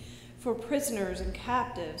destitute, for prisoners and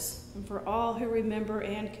captives, and for all who remember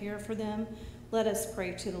and care for them, let us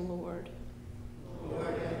pray to the Lord.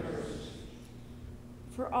 Lord,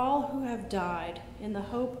 for all who have died in the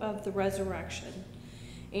hope of the resurrection,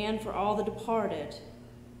 and for all the departed,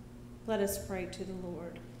 let us pray to the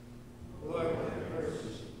Lord. Lord,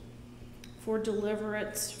 for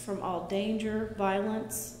deliverance from all danger,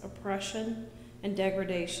 violence, oppression, and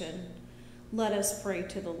degradation, let us pray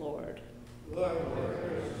to the Lord. Lord,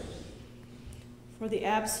 for the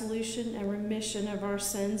absolution and remission of our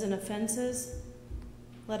sins and offenses,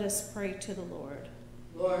 let us pray to the Lord.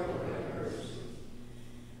 Lord,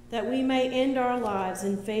 that we may end our lives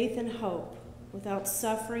in faith and hope, without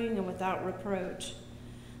suffering and without reproach,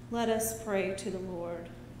 let us pray to the Lord.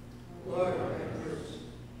 Lord,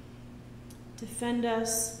 defend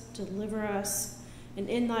us, deliver us, and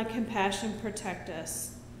in thy compassion protect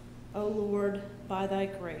us, O Lord, by thy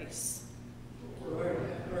grace. Lord,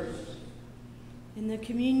 in the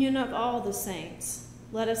communion of all the saints,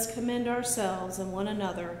 let us commend ourselves and one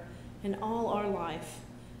another in all our life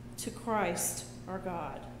to Christ our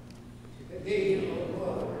God. to thee, O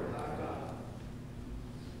Lord, our God.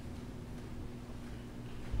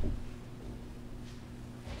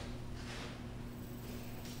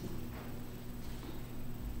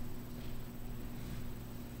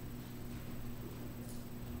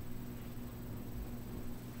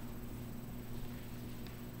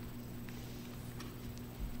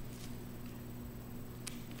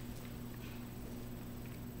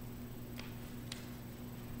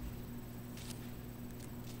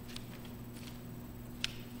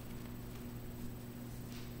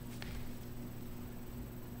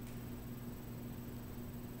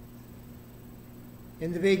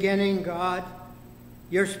 In the beginning, God,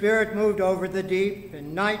 your Spirit moved over the deep,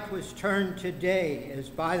 and night was turned to day, as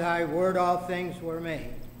by thy word all things were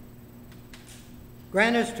made.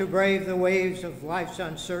 Grant us to brave the waves of life's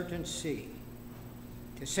uncertain sea,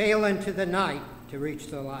 to sail into the night to reach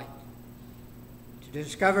the light, to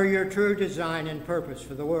discover your true design and purpose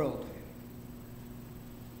for the world,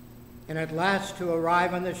 and at last to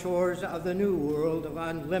arrive on the shores of the new world of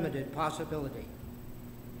unlimited possibility.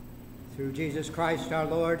 Through Jesus Christ our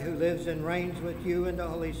Lord, who lives and reigns with you in the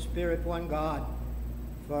Holy Spirit, one God,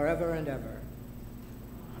 forever and ever.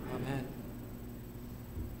 Amen.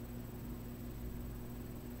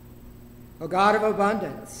 O God of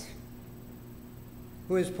abundance,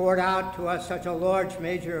 who has poured out to us such a large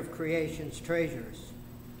measure of creation's treasures,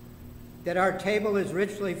 that our table is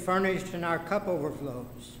richly furnished and our cup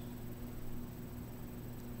overflows,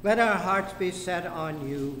 let our hearts be set on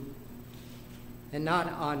you and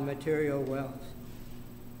not on material wealth.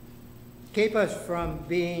 Keep us from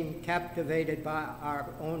being captivated by our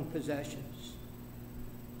own possessions,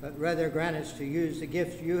 but rather grant us to use the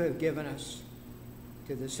gifts you have given us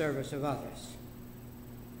to the service of others,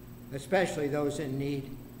 especially those in need,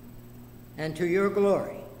 and to your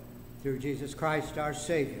glory, through Jesus Christ our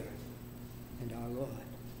Savior and our Lord.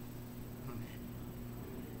 Amen.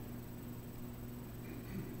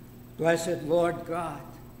 Blessed Lord God,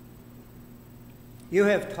 you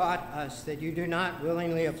have taught us that you do not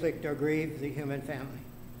willingly afflict or grieve the human family.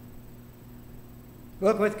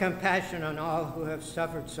 Look with compassion on all who have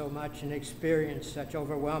suffered so much and experienced such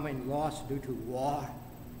overwhelming loss due to war,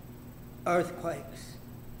 earthquakes,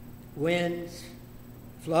 winds,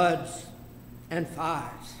 floods, and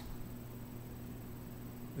fires.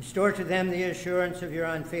 Restore to them the assurance of your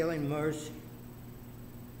unfailing mercy.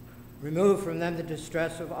 Remove from them the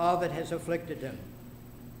distress of all that has afflicted them.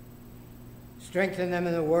 Strengthen them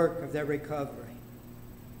in the work of their recovery.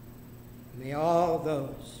 May all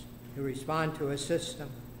those who respond to assist them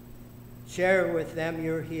share with them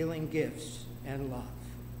your healing gifts and love.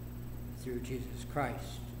 Through Jesus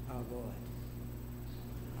Christ our Lord.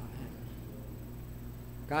 Amen.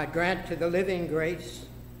 God grant to the living grace,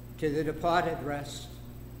 to the departed rest,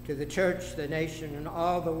 to the church, the nation, and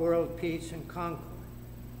all the world peace and concord,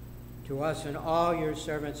 to us and all your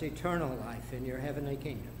servants eternal life in your heavenly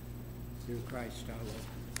kingdom. Through Christ our Lord.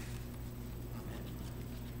 Amen.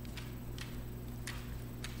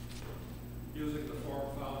 Using the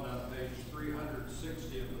form found on page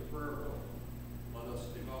 360 of the prayer book, let us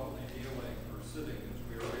devoutly kneeling or sitting as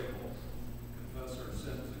we are able, confess our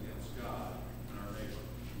sins against God and our neighbor.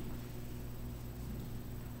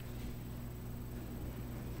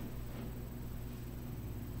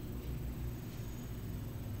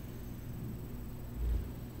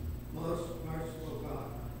 Most merciful God,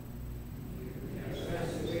 we confess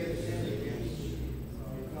that we have sinned against you,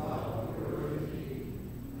 in thought, word, and deed,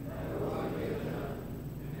 and by what we have done,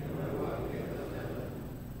 and by what we have not done.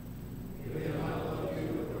 We have not loved you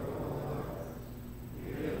with our whole heart. We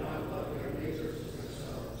have not loved our neighbors as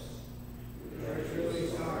ourselves. We are truly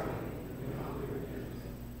sorry and humbly repent.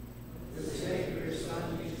 For the sake of your Son,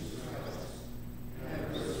 Jesus Christ, have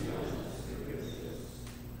mercy on us and forgive us,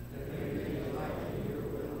 that we may delight in your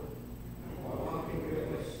will, and walk in your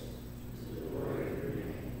ways, to the glory of your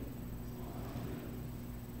name.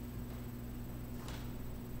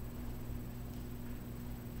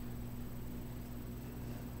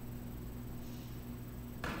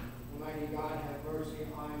 Almighty God, have mercy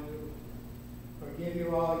on you. Forgive you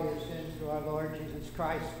all your sins through our Lord Jesus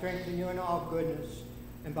Christ. Strengthen you in all goodness,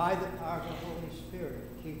 and by the power of the Holy Spirit,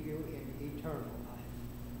 keep you in eternal life.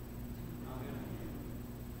 Amen.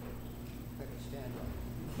 Let us stand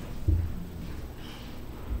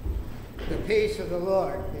up. The peace of the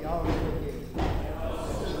Lord be always with you.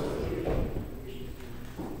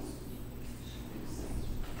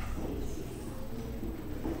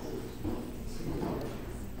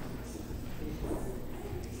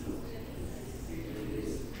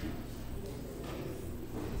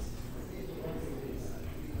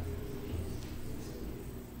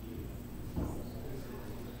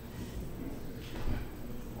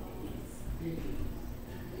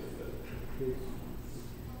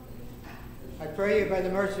 I pray you by the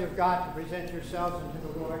mercy of God to present yourselves unto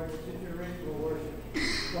the Lord with your ritual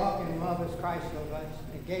worship. Walk in love as Christ loved us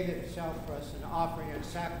and gave himself for us an offering and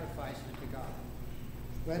sacrifice unto God.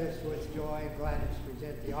 Let us with joy and gladness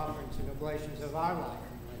present the offerings and oblations of our life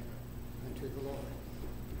and labor unto the Lord.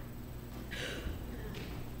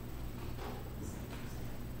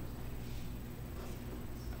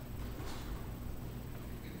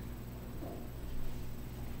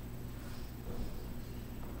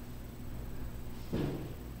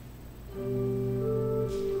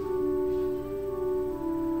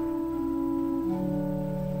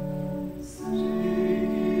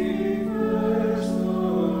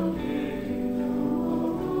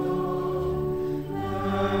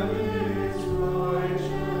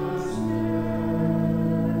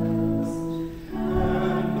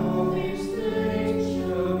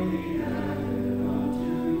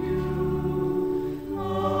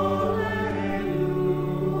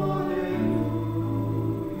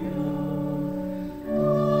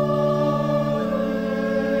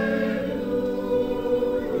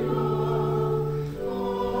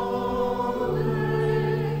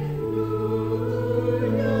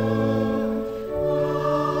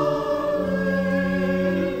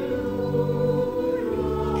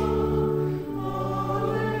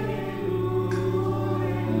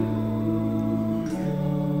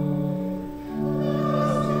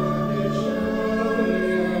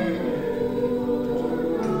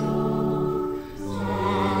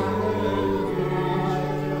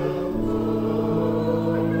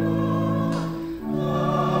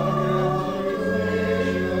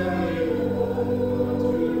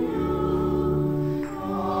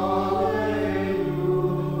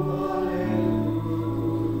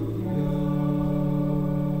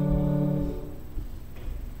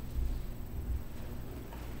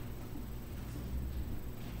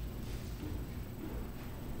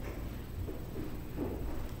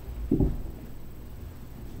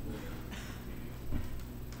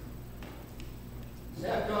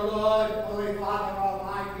 Accept, O Lord, Holy Father,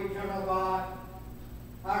 Almighty, eternal God,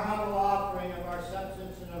 our humble offering of our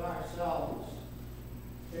substance and of ourselves,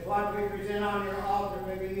 that what we present on your altar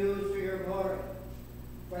may be used for your glory,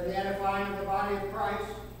 for the edifying of the body of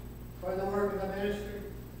Christ, for the work of the ministry,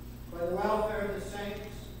 for the welfare of the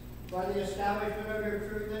saints, for the establishment of your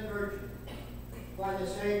truth and virtue, for the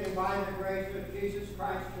sake and by the grace of Jesus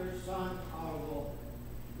Christ, your Son, our Lord,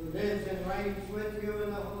 who lives and reigns with you in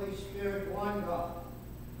the Holy Spirit, one God,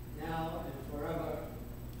 now and forever.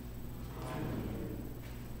 Amen.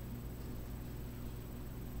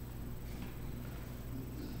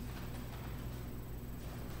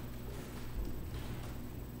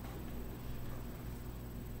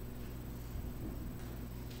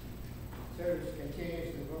 Service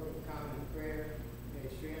continues in the Book of Common Prayer,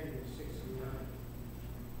 page 369.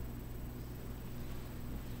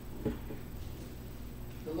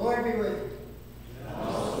 The Lord be with you. And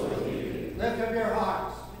also with you. Lift up your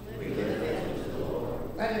hearts. We lift them to the Lord.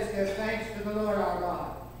 Let us give thanks to the Lord our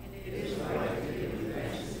God. It is right to give you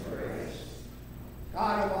thanks and praise.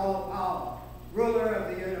 God of all power, ruler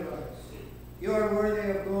of the universe, you are worthy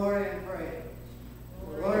of glory and praise.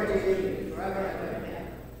 Glory to you forever and ever.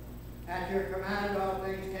 At your command all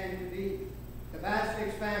things came to be. The vast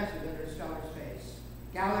expanses of your stellar space,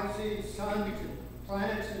 galaxies, suns, and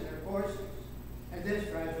planets and their courses, and this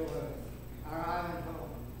fragile earth, our island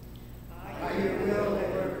home. By your will they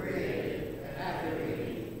were created and have their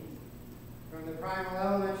being. From the primal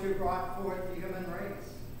elements you brought forth the human race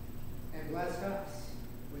and blessed us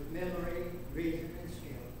with memory, reason, and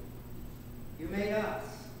skill. You made us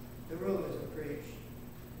the rulers of creation.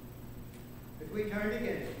 But we turned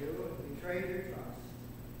against you and betrayed your trust.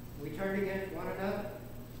 We turned against one another.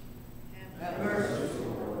 Have mercy,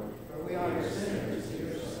 Lord, for we are sinners in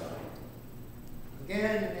your sight.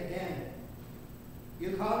 Again and again, you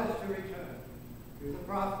called us to return. Through the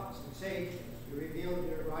prophets and sages, you revealed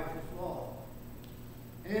your righteous law.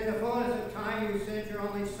 And in the fullness of time, you sent your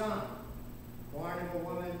only Son, born of a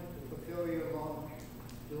woman, to fulfill your law,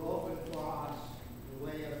 to open for us the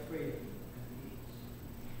way of freedom and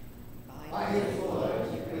peace. By his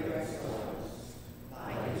blood you reconciled us.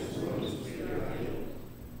 By his wounds we are healed.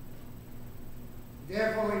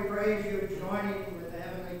 Therefore we praise you, joining with the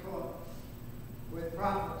heavenly chorus, with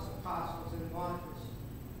prophets, apostles, and martyrs,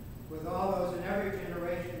 with all those in every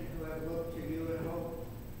generation who have looked to you in hope,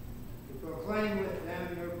 to proclaim with them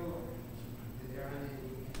your glory and their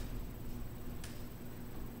unending end.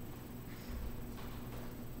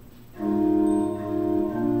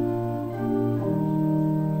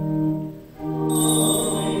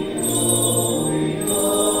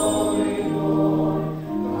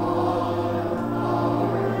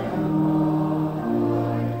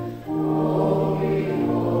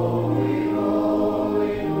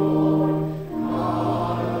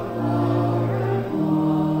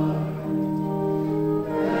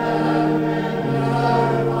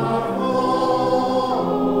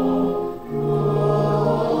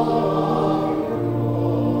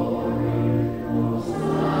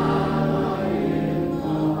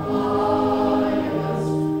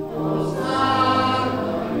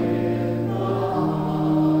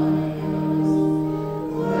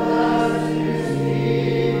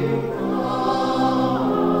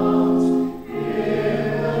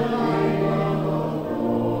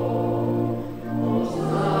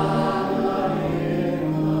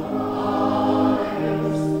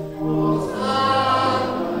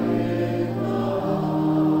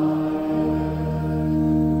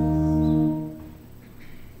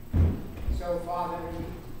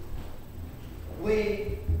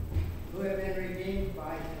 We, who have been redeemed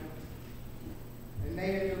by him and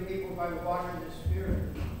made a new people by water and the Spirit,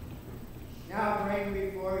 now bring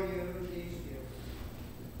before you these gifts,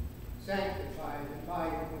 sanctified by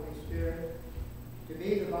your Holy Spirit, to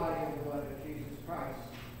be the body and blood of Jesus Christ,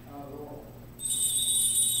 our Lord.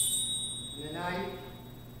 In the night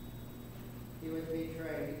he was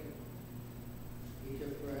betrayed, he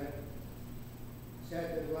took bread, said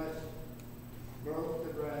the blessing, broke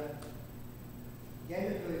the bread, gave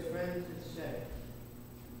it to his friends and said,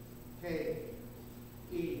 "Take,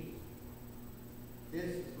 eat. This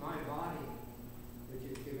is my body, which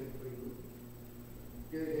is given for you.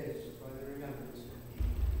 Do this for the remembrance of me."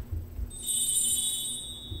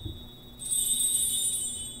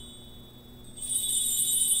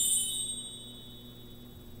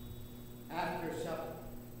 After supper,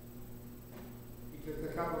 he took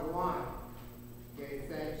the cup of wine, gave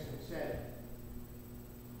thanks, and said,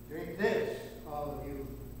 "Drink this, all of you.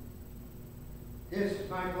 This is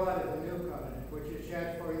my blood of the new covenant, which is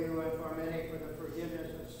shed for you and for many for the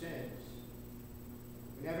forgiveness of sins.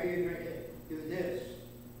 Whenever you drink it, do this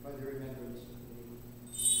for the remembrance of me."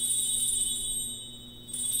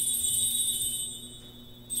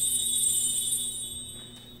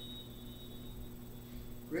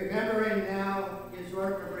 Remembering now his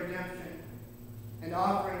work of redemption and and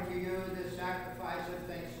offering to you the sacrifice of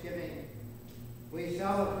thanksgiving, we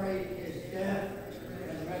celebrate his death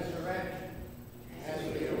and resurrection as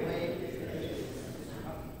we await his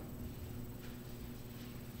coming.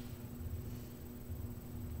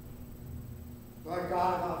 Lord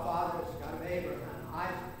God of our fathers, God of Abraham,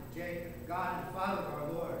 Isaac, and Jacob, God and Father of our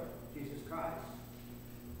Lord, Jesus Christ,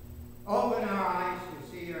 open our eyes to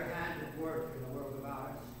see your hand at work in the world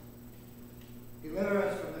about us. Deliver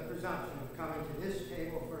us from the presumption of coming to this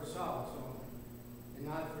table for solace only, and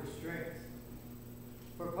not for strength,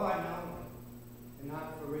 for pardon only, and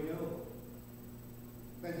not for renewal.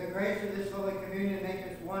 With the grace of this Holy Communion, make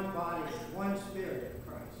us one body, one spirit of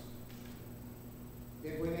Christ,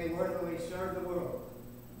 that we may worthily serve the world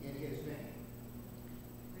in his name.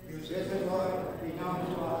 Visit, Lord, be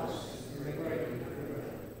known to us in the breaking of the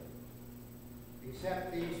bread.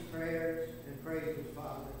 Accept these prayers and praises,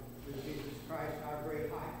 Father, through Jesus Christ, our great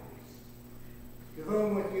high priest, to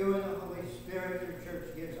whom with you and the Holy Spirit your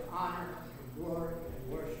church gives honor and glory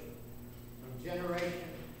and worship from generation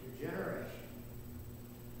to generation.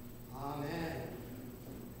 Amen.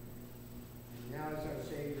 And now as our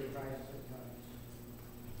Savior Christ has taught us,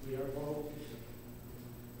 we are bold to sing.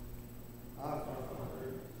 Our Father,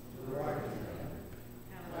 who art in heaven,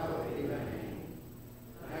 hallowed be thy name.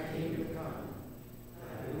 Thy kingdom come,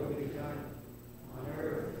 thy will be done, on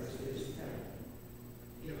earth as it is in heaven.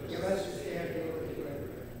 Give us this day our daily bread,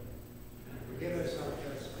 and forgive us our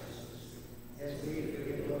trespasses, as we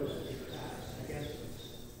forgive those who trespass against us.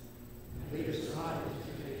 And lead us not into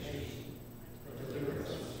temptation, but deliver us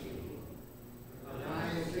from evil. For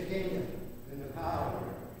thine is the kingdom, and the power,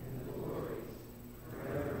 and the glory,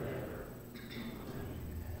 forever and ever.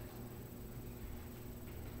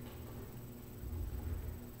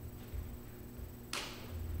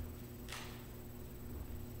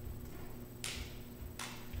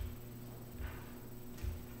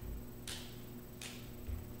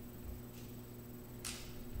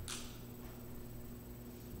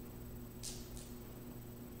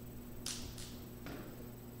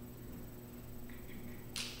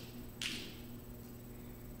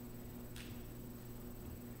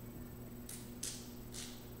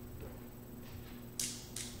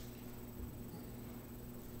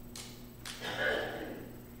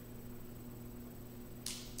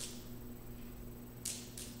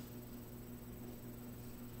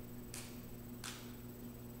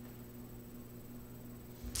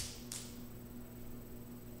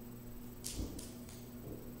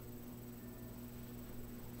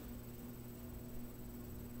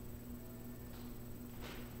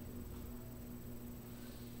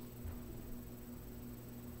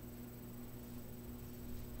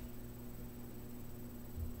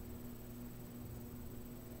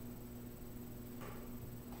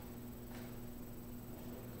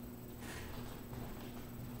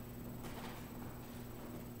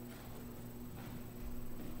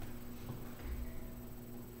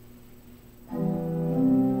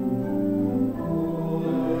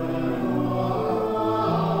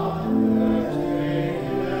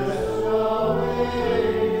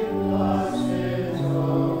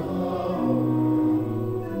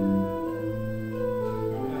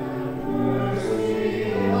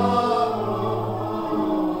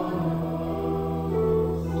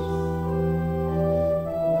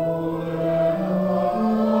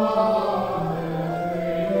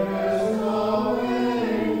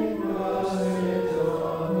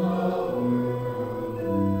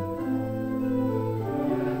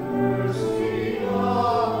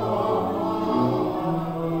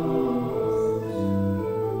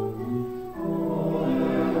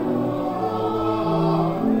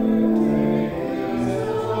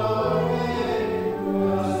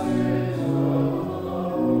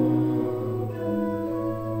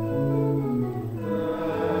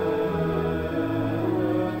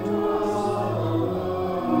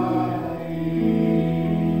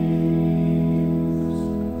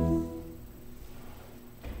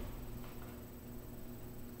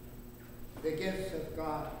 The gifts of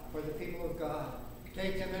God for the people of God.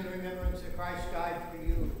 Take them in remembrance that Christ died for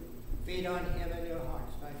you. Feed on him in your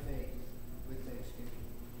hearts by faith with thanksgiving.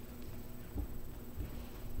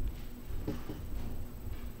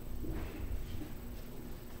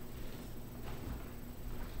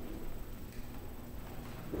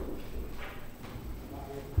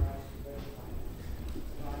 Body of Christ, the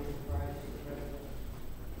body of Christ,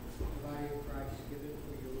 the body of Christ given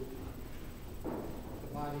for you. The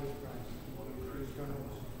body of Christ.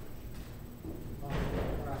 The body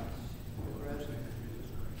of Christ, the present,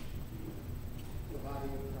 the body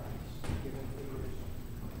of Christ, given for you.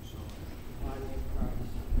 The body of Christ,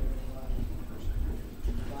 the blood,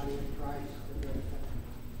 the body of Christ, the bread of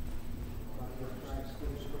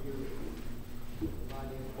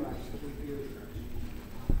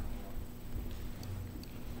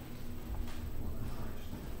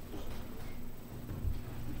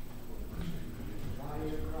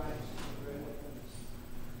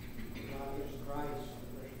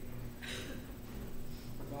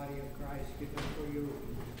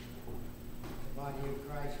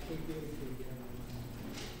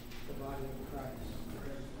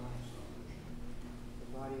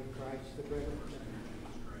the bread of life.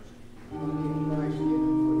 Body of Christ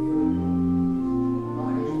given for you.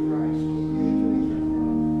 Body of Christ given to each other.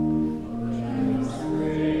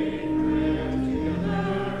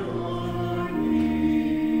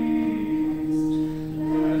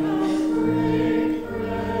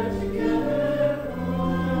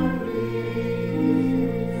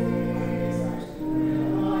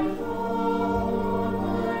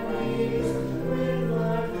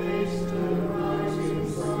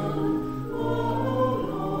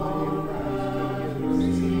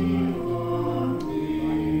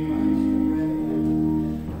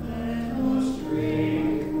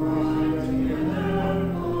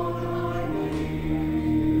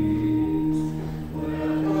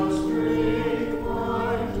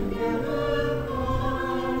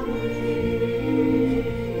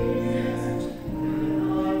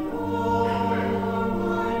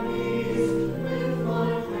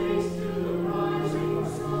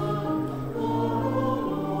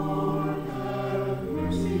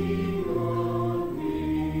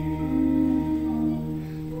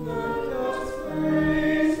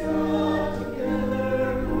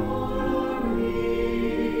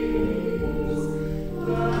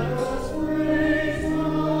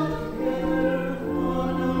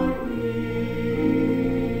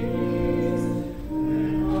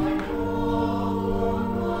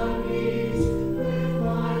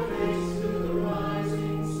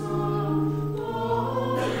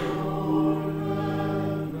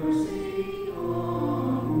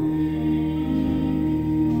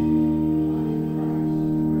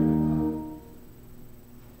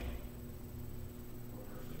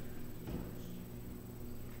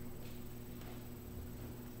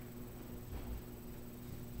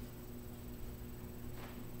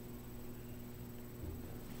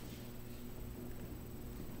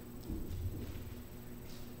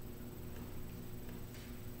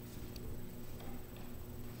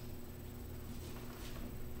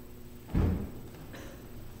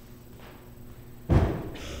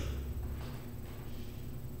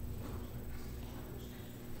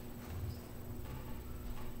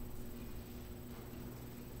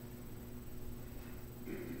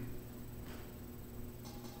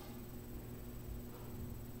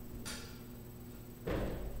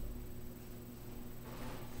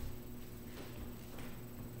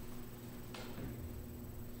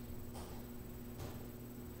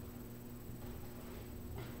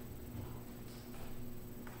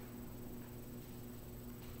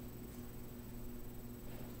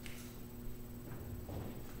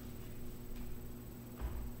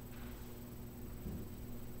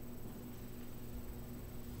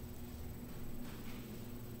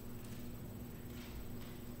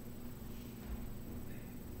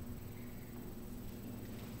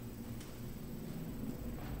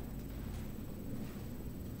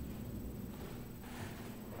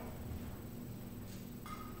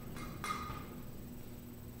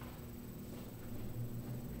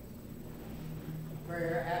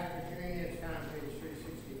 Prayer after communion is found on page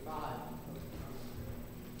 365.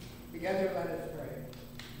 Together let us pray.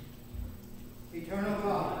 Eternal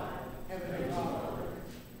God, Heavenly Father,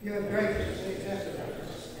 you have graciously accepted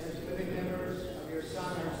us as living members of your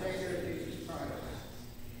Son, our Savior, Jesus Christ.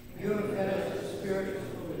 You have fed us with spiritual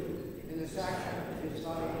food in the sacrament of his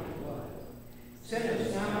body and blood. Send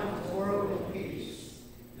us now into the world with peace,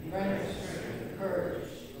 and grant us strength and courage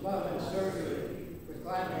to love and serve you with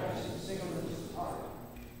gladness and singleness of heart.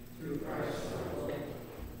 Through Christ our Lord. Amen.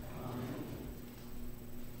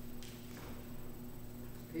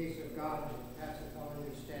 Peace of God that passeth all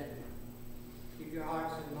understanding. Keep your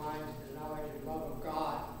hearts and minds in the knowledge and love of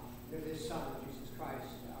God and of his Son, Jesus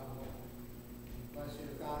Christ our Lord.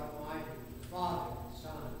 Blessed of God Almighty, the Father, the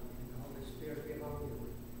Son,